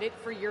proper credit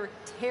for your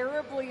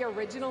terribly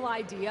original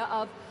idea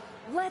of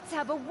let's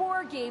have a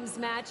WarGames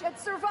match at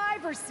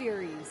Survivor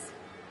Series?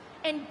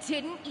 And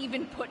didn't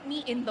even put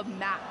me in the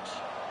match.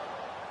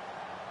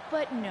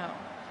 But no,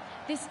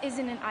 this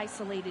isn't an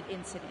isolated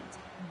incident.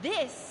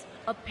 This,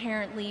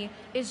 apparently,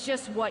 is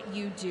just what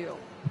you do.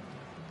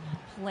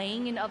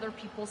 Playing in other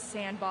people's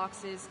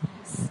sandboxes,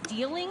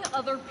 stealing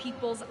other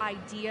people's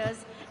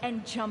ideas,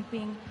 and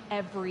jumping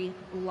every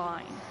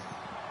line.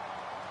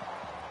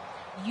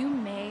 You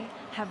may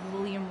have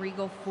William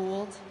Regal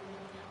fooled,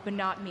 but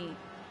not me,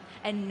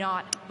 and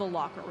not the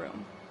locker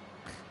room.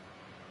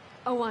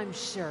 Oh, I'm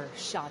sure,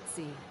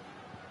 Shotzi.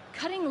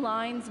 Cutting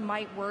lines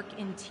might work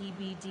in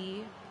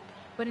TBD,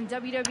 but in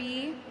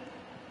WWE,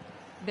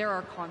 there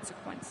are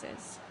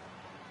consequences.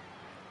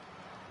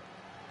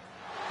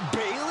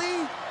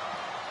 Bayley?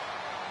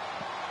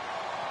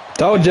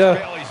 Told ya.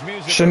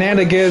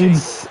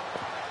 Shenanigans.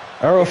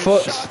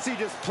 Arrowfoot. Shotzi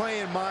just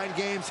playing mind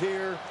games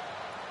here.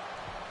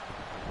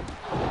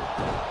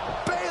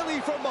 Bayley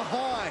from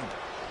behind.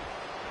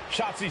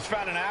 Shotzi's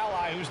found an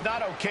ally who's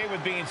not okay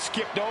with being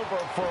skipped over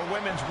for a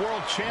Women's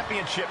World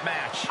Championship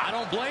match. I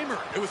don't blame her.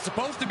 It was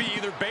supposed to be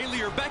either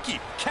Bayley or Becky.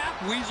 Cap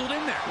weaseled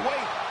in there.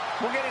 Wait,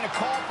 we're getting a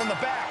call from the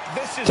back.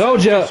 This is Told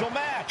an ya. official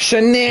match.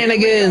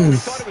 Shenanigans. We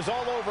thought it was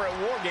all over at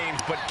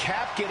WarGames, but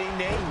Cap getting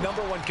named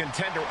 #1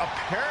 contender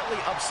apparently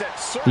upset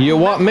certain You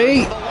want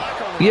me? members of the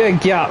locker room. You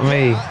got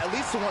me. At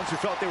least just the ones who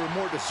felt they were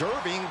more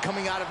deserving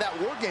coming out of that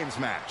WarGames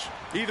match.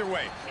 Either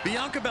way,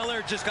 Bianca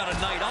Belair just got a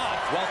night off,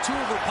 while two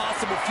of her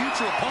possible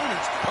future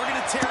opponents are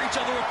going to tear each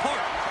other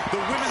apart. The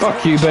women's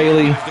Fuck you,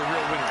 Bayley.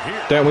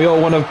 Don't we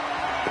all want to...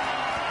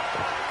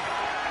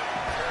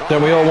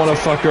 Don't we all want to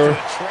fuck her?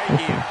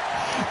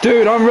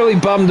 Dude, I'm really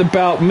bummed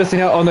about missing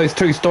out on those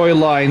two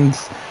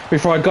storylines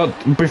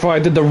before I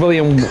did the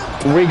William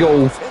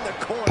Regal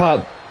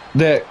part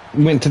that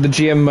went to the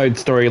GM mode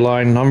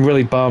storyline. I'm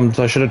really bummed.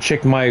 I should have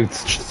checked my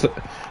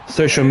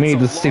social media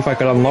to see if I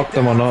could unlock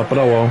them or not, but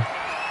oh well.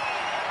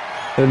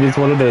 It is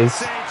what it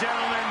is.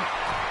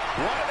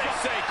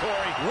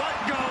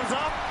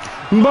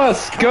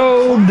 Must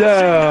go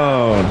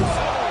down.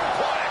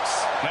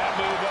 That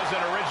move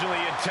wasn't originally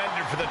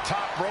intended for the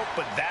top rope,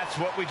 but that's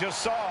what we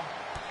just saw.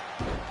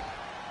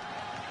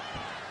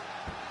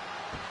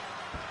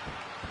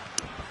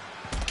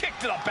 Kick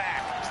to the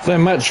back. So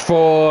much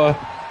for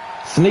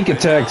sneak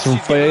attacks from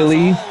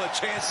Bayley.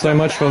 So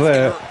much for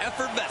that.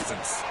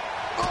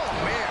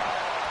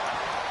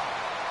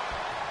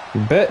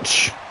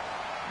 Bitch.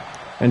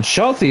 And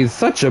Shotzi is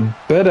such a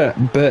bitter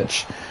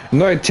bitch.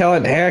 No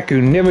talent hack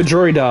who never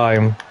drew a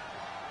dime.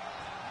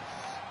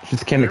 She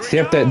just can't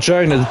accept that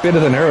Joan is better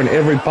than her in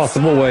every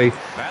possible way.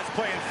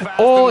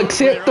 All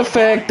except the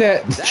fact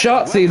that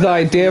Shotzi's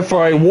idea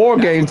for a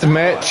WarGames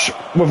match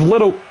with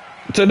little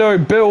to no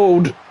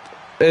build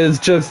is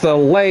just a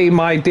lame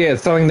idea,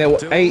 something that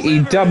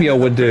AEW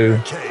would do.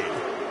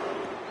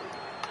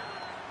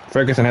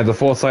 Ferguson had the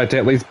foresight to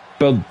at least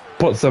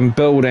put some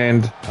build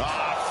and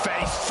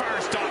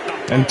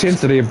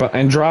intensity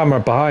and drama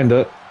behind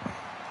it.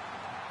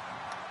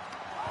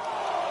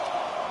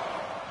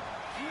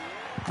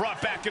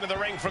 Brought back into the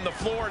ring from the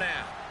floor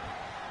now.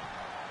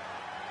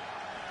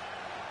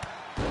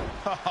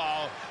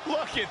 Oh,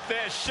 look at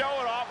this.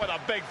 Showing off with a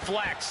big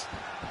flex.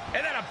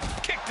 And then a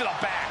kick to the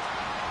back.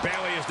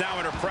 Bayley is now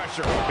under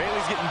pressure.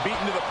 Bayley's getting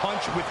beaten to the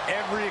punch with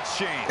every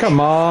exchange. Come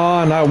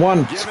on, I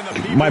want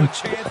my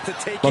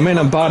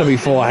momentum bar to be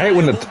full. I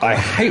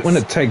hate when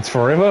it takes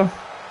forever.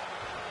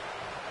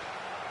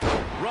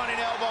 Running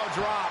elbow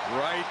drop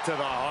right to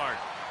the heart.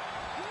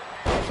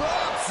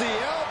 Drops the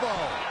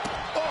elbow.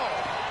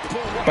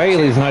 Oh,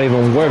 Bayley's not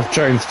even worth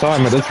Joan's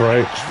time at this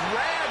rate.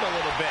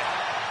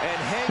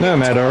 No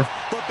matter.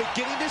 But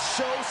beginning to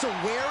show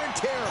some wear and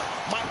tear.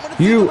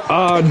 You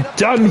are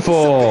done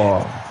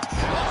for.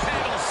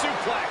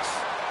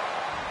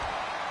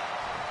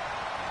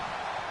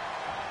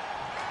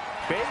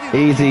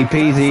 Easy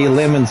peasy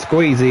lemon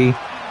squeezy.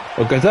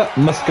 What goes up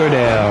must go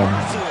down.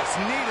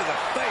 Knee to the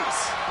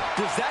face.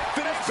 Does that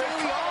finish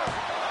Bayley off?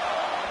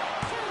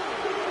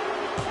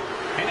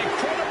 An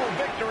incredible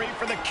victory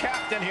for the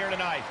captain here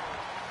tonight.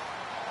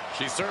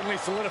 She certainly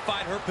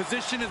solidified her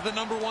position as the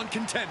 #1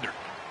 contender.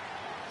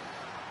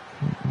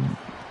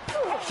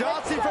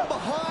 Shotzi from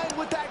behind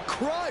with that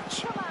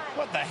crutch.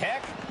 What the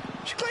heck?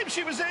 She claimed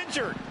she was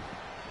injured.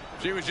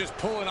 She was just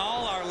pulling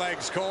all our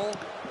legs, Cole.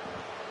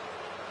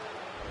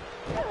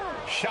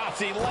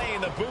 Shotzi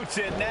laying the boots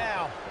in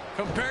now.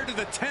 Compared to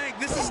the tank,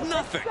 this is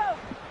nothing.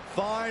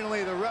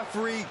 Finally, the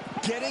referee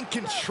getting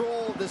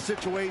control of the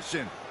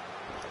situation.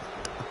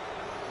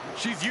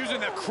 She's using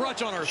that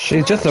crutch on her.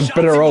 She's just a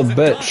bitter old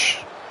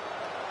bitch.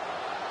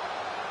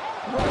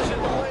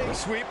 Russian leg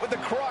sweep with the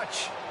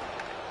crutch.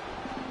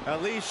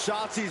 At least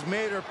Shotzi's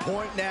made her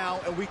point now,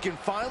 and we can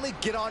finally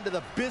get on to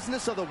the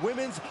business of the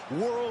Women's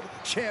World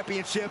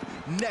Championship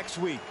next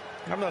week.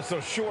 I'm not so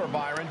sure,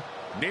 Byron.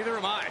 Neither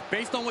am I.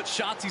 Based on what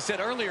Shotzi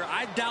said earlier,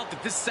 I doubt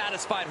that this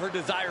satisfied her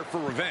desire for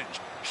revenge.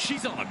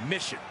 She's on a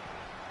mission.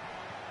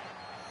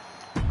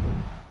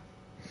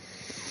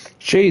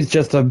 She's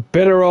just a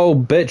bitter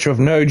old bitch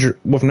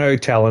with no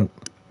talent.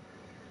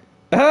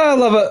 I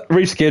love it.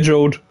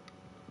 Rescheduled.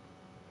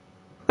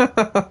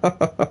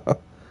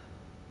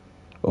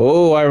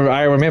 Oh,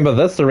 I remember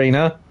this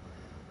arena.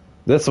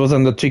 This was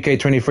in the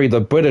 2K23,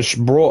 the British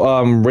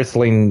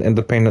wrestling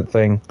independent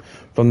thing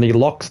from the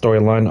Lock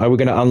storyline. Are we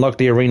going to unlock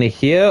the arena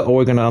here, or are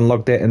we going to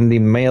unlock that in the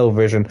male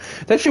version?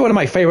 It's actually one of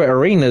my favorite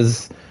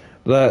arenas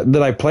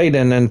that I played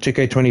in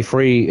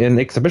 2K23 in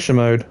exhibition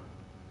mode.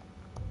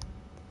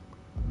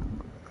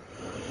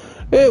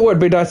 It would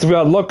be nice if we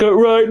unlock it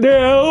right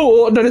now.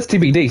 Oh, no, that's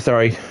TBD,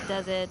 sorry.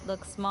 Does it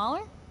look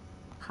smaller?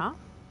 Huh?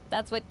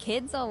 That's what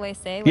kids always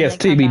say when yes,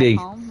 they come TBD.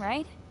 back home,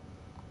 right?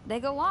 They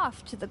go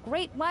off to the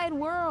great wide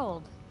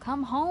world,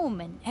 come home,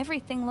 and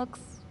everything looks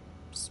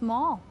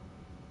small.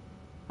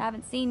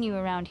 Haven't seen you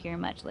around here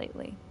much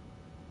lately.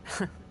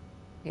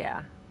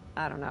 Yeah,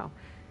 I don't know.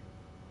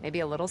 Maybe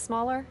a little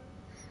smaller?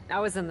 I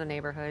was in the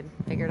neighborhood.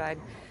 Figured I'd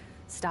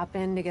stop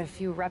in to get a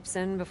few reps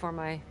in before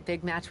my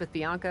big match with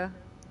Bianca.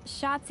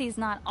 Shotzi's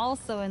not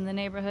also in the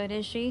neighborhood,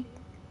 is she?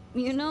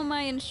 You know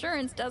my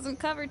insurance doesn't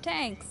cover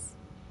tanks.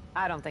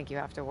 I don't think you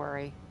have to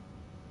worry.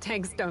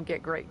 Tanks don't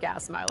get great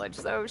gas mileage,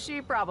 so she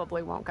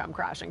probably won't come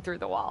crashing through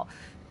the wall.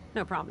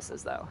 No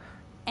promises, though.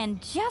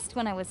 And just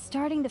when I was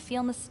starting to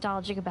feel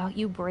nostalgic about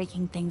you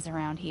breaking things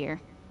around here.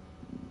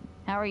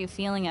 How are you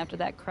feeling after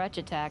that crutch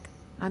attack?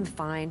 I'm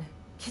fine.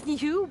 Can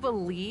you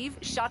believe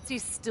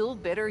Shotzi's still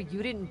bitter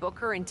you didn't book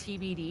her in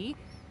TBD?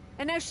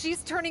 And now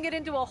she's turning it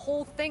into a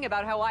whole thing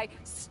about how I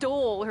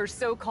stole her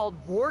so-called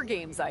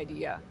WarGames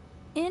idea.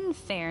 In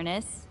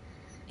fairness,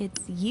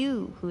 it's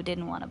you who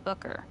didn't want to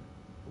book her.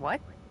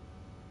 What?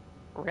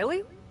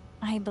 Really?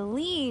 I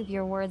believe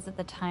your words at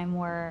the time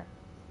were,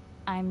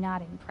 "I'm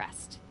not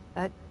impressed."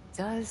 That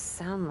does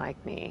sound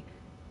like me.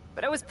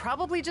 But I was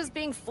probably just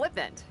being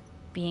flippant.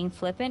 Being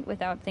flippant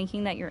without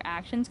thinking that your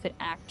actions could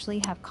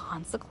actually have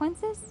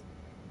consequences?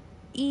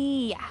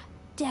 Yeah,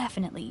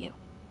 definitely you.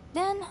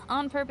 Then,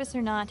 on purpose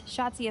or not,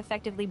 Shotzi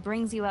effectively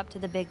brings you up to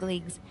the big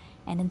leagues,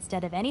 and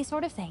instead of any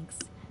sort of thanks,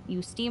 you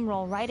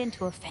steamroll right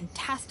into a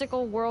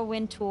fantastical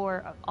whirlwind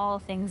tour of all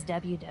things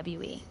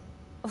WWE.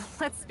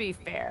 Let's be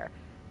fair.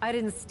 I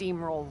didn't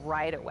steamroll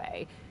right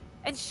away.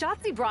 And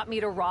Shotzi brought me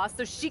to Raw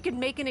so she could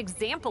make an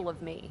example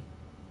of me.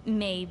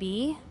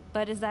 Maybe,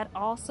 but is that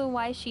also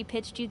why she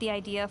pitched you the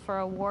idea for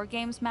a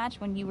WarGames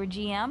match when you were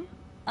GM?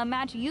 A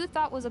match you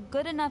thought was a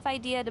good enough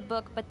idea to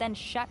book, but then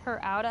shut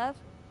her out of?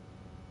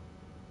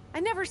 I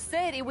never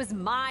said it was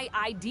my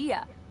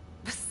idea.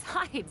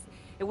 Besides,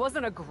 it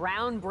wasn't a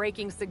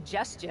groundbreaking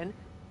suggestion,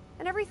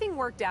 and everything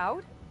worked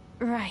out.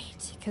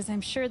 Right, because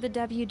I'm sure the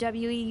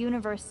WWE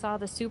Universe saw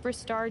the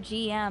superstar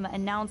GM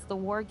announce the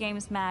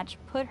WarGames match,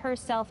 put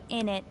herself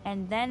in it,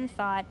 and then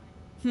thought,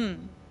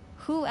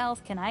 who else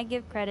can I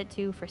give credit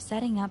to for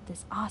setting up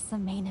this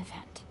awesome main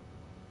event?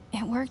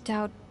 It worked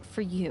out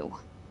for you.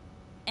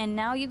 And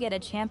now you get a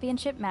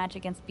championship match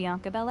against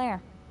Bianca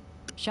Belair.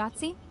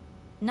 Shotzi?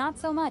 Not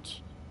so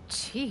much.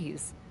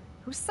 Jeez,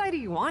 whose side are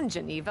you on,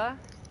 Geneva?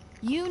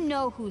 You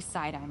know whose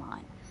side I'm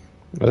on.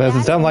 But that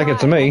doesn't sound like it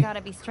to me. I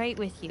gotta be straight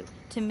with you,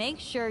 to make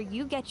sure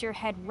you get your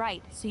head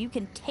right so you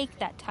can take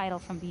that title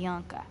from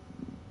Bianca.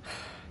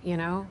 You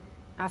know,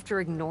 after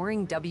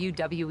ignoring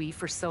WWE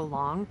for so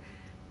long,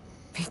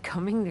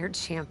 becoming their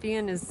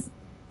champion is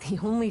the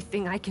only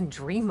thing I can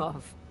dream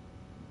of.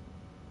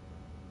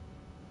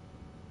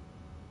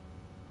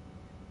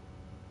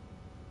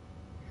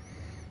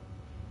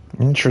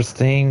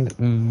 Interesting.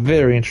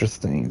 Very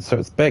interesting. So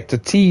it's back to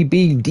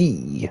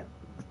TBD.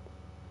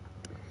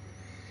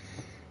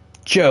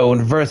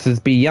 Joan versus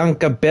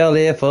Bianca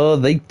Belair for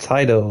the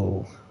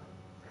title.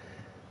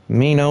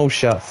 Mean old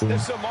Shotzi.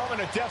 This is a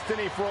moment of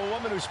destiny for a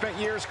woman who spent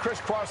years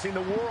crisscrossing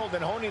the world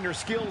and honing her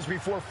skills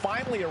before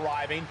finally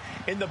arriving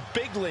in the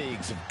big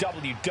leagues of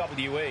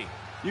WWE.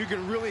 You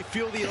can really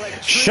feel the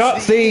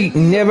electricity. Shotzi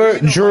never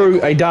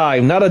drew a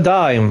dime. Not a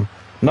dime.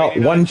 Not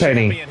one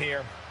penny.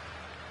 Here.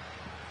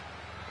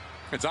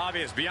 It's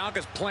obvious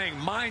Bianca's playing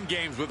mind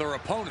games with her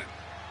opponent.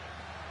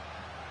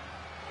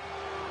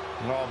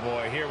 Oh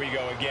boy, here we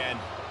go again.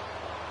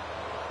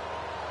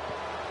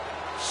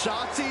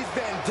 Shotzi's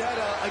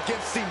vendetta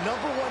against the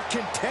 #1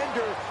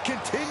 contender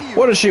continues.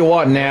 What does she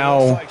want now?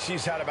 Looks like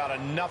she's had about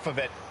enough of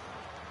it.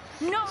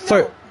 No,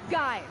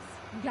 guys,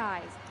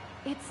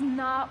 it's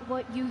not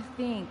what you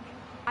think.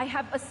 I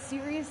have a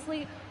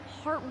seriously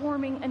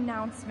heartwarming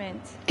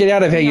announcement. Get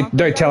out of here, you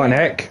don't tell an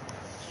heck.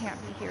 Can't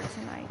be here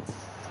tonight.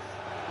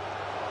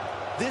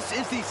 This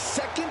is the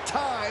second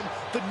time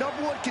the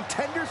 #1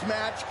 contenders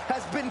match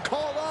has been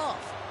called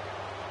off.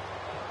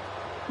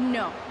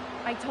 No,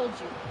 I told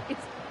you,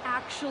 it's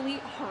actually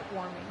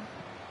heartwarming.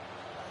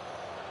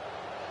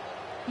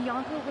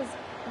 Bianca was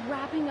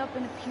wrapping up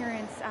an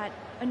appearance at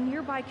a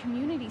nearby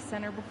community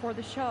center before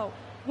the show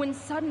when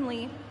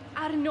suddenly,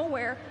 out of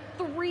nowhere,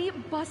 3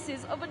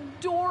 buses of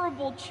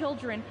adorable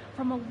children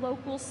from a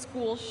local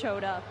school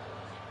showed up,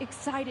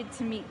 excited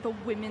to meet the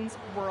Women's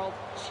World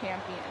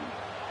Champion.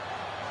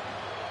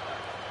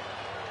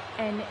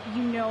 And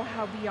you know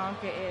how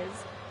Bianca is.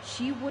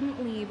 She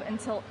wouldn't leave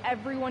until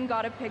everyone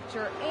got a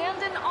picture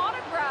and an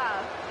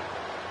autograph.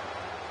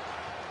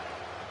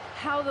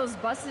 How those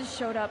buses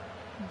showed up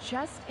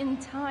just in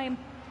time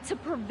to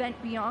prevent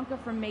Bianca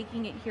from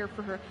making it here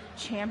for her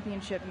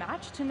championship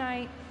match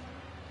tonight,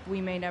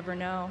 we may never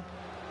know.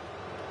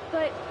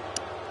 But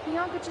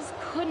Bianca just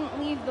couldn't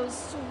leave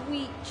those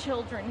sweet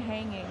children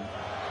hanging.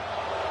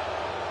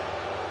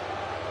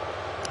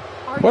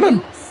 Are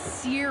you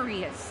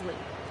seriously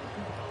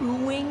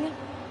booing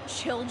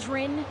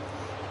children?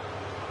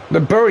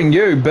 They're booing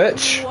you,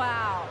 bitch.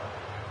 Wow.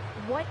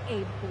 What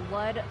a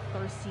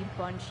bloodthirsty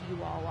bunch you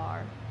all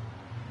are.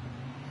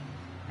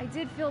 I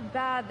did feel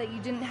bad that you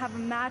didn't have a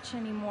match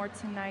anymore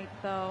tonight,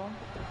 though.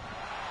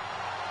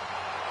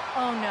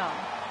 Oh no,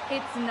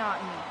 it's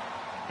not me.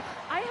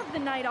 I have the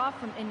night off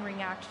from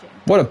in-ring action.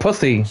 What a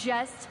pussy.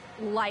 Just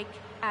like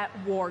at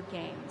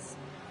WarGames.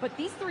 But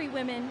these 3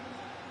 women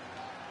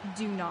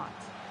do not.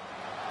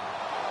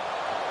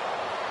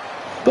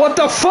 What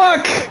the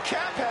fuck?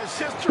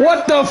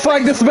 What the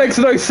fuck? This makes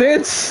no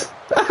sense.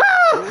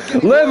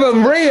 Liv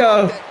and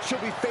Rhea,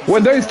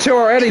 when those two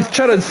are at each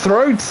other's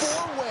throats.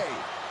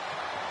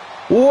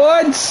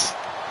 What?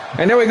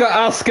 And then we got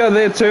Asuka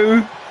there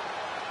too.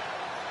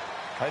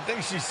 I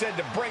think she said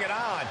to bring it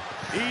on.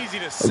 Easy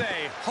to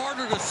say,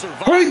 harder to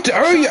survive.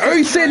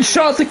 Who said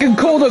Shotzi can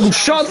call them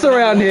shots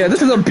around here?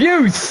 This is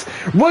abuse.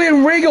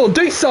 William Regal,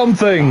 do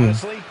something.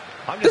 Honestly,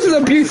 This is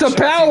abuse of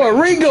power.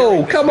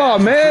 Regal, come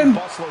on, man.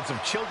 Busloads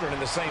of children in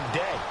the same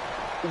day.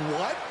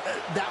 What?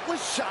 That was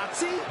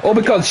Shotzi? All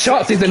because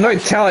Shotzi's a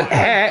no-talent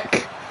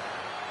hack.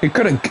 Who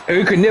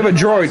could never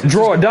draw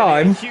a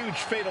dime. Huge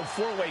fatal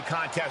four-way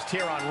contest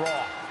here on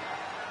Raw.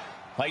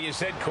 Like you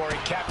said, Corey,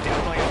 Cap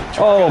definitely.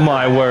 Oh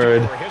my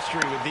word!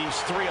 History with these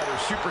three other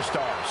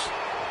superstars.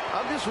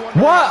 I'm just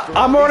wondering. What?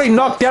 I'm already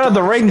knocked out of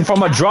the ring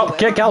from a drop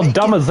kick. How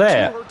dumb is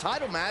that? Her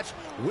title match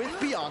with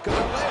Bianca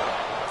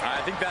Belair.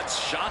 I think that's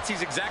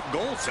Shotzi's exact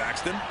goal,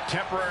 Saxton.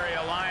 Temporary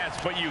alliance,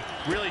 but you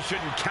really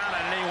shouldn't count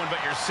on anyone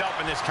but yourself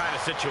in this kind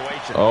of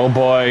situation. Oh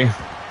boy!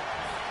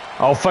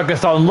 I'll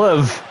focus on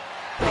Liv.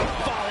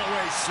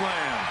 Follow-away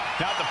slam.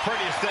 Not the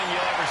prettiest thing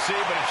you'll ever see,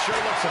 but it sure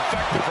looks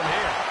effective from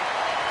here.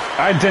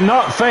 I did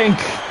not think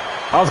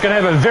I was going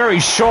to have a very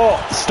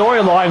short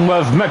storyline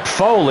with Mick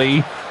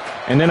Foley,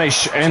 and then a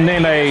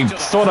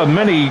sort of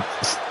mini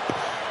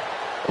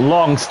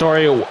long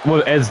story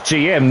as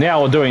GM.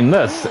 Now we're doing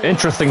this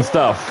interesting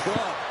stuff.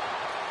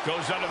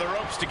 Goes under the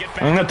ropes to get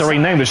back. I'm going to have to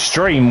rename the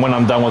stream when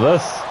I'm done with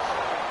this.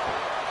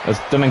 It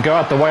didn't go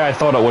out the way I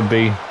thought it would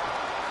be.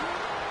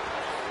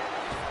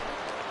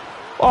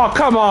 Oh,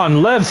 come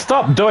on, Liv,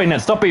 stop doing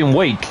that. Stop being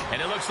weak.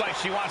 And it looks like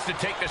she wants to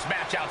take this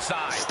match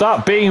outside.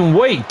 Stop being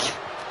weak.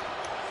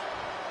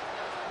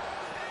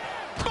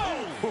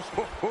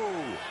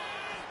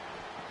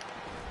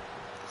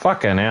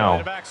 Fucking hell. Belly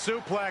to back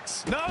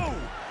suplex. No.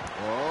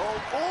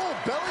 Oh,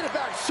 belly to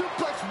back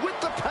suplex with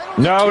the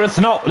penalty. No,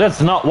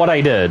 that's not what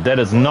I did. That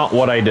is not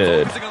what I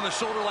did. Focusing on the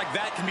shoulder like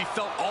that can be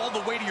felt all the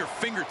way to your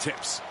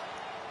fingertips.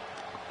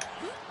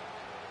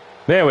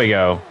 There we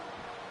go.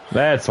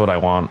 That's what I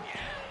want.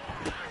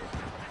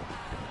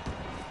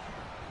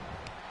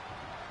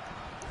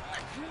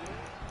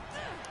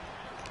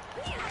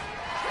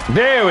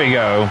 There we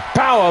go.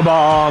 Power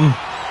bomb.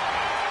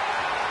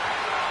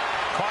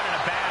 Caught in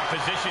a bad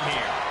position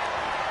here.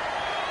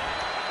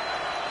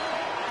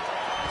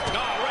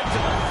 Oh, right to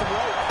the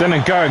throat.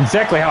 Didn't go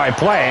exactly how I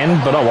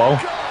planned, but oh well.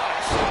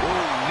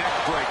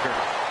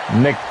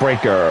 Ooh, Neck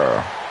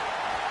breaker.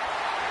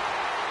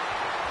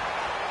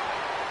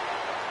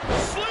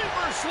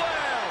 sleeper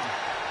slam.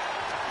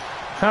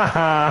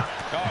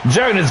 Haha.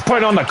 Joan is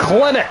put on the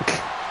clinic.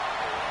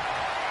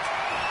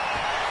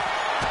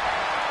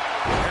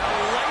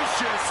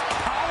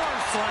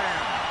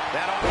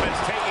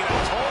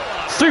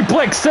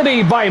 Suplex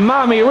City by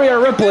Mommy Rhea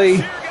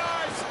Ripley.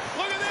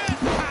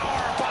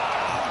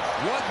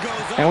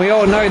 And we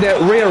all know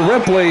that Rhea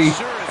Ripley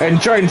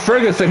and Joan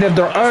Ferguson have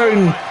their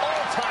own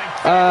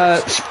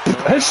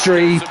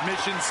history.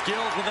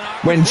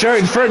 When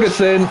Joan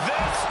Ferguson...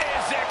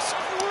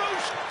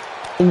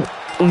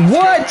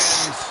 What?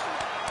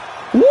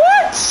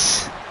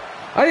 What?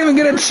 I didn't even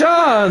get a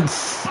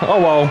chance. Oh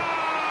well.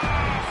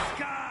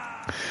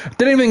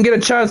 Didn't even get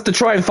a chance to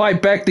try and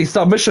fight back the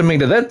submission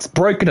meter. That's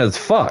broken as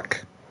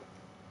fuck.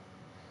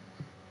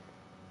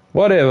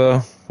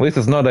 Whatever. At least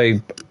it's not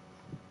a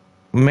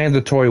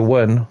mandatory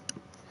win.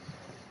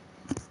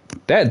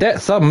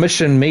 That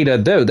submission meter,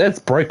 dude, that's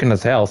broken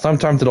as hell.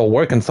 Sometimes it'll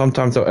work and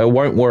sometimes it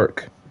won't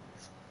work.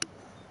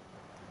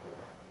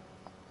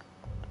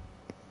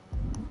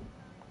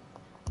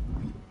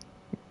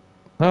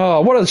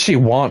 Oh, what does she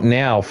want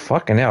now?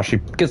 Fucking hell, she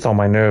gets on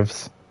my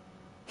nerves.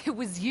 It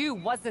was you,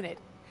 wasn't it?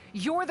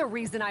 You're the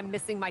reason I'm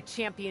missing my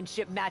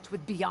championship match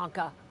with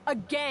Bianca.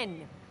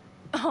 Again!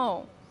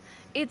 Oh,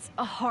 it's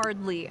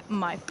hardly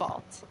my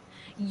fault.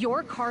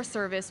 Your car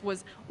service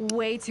was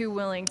way too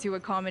willing to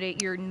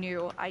accommodate your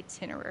new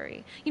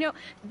itinerary. You know,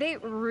 they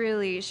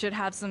really should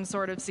have some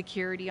sort of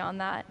security on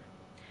that.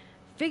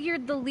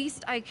 Figured the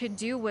least I could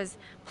do was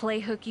play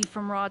hooky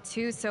from Raw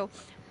 2 so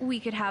we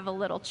could have a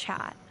little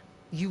chat.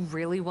 You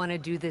really want to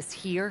do this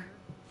here?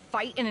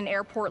 Fight in an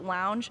airport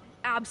lounge?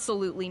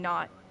 Absolutely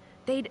not.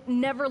 They'd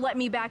never let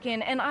me back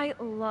in, and I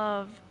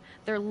love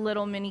their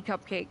little mini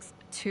cupcakes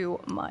too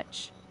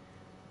much.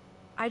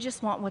 I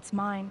just want what's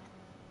mine.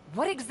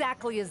 What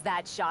exactly is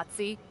that,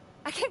 Shotzi?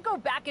 I can't go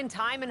back in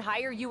time and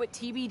hire you at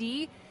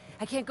TBD.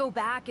 I can't go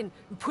back and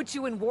put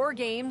you in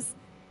WarGames.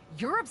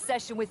 Your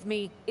obsession with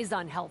me is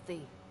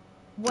unhealthy.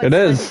 What's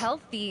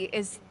unhealthy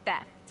is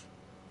theft.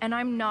 And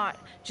I'm not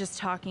just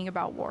talking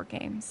about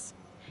WarGames.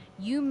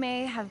 You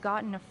may have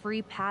gotten a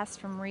free pass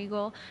from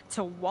Regal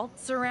to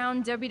waltz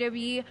around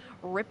WWE,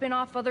 ripping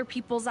off other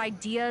people's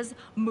ideas,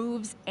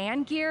 moves,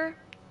 and gear,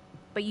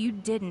 but you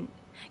didn't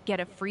get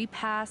a free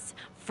pass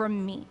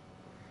from me.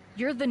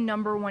 You're the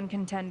 #1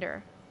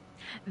 contender.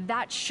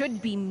 That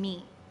should be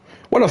me.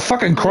 What a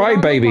fucking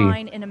crybaby.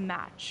 Line in a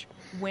match.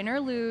 Win or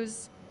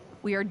lose,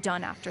 we are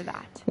done after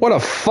that. What a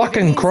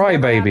fucking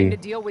crybaby. To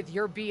deal with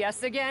your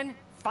BS again?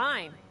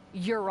 Fine,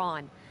 you're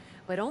on.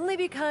 But only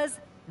because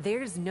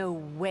there's no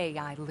way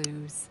I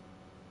lose.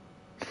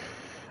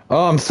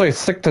 Oh, I'm so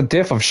sick to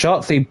death of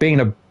Shotzi being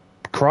a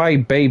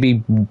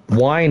crybaby,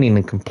 whining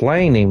and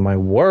complaining. My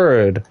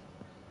word.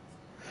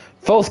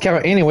 False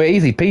count anyway,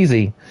 easy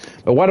peasy.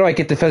 But why do I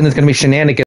get the feeling there's going to be shenanigans?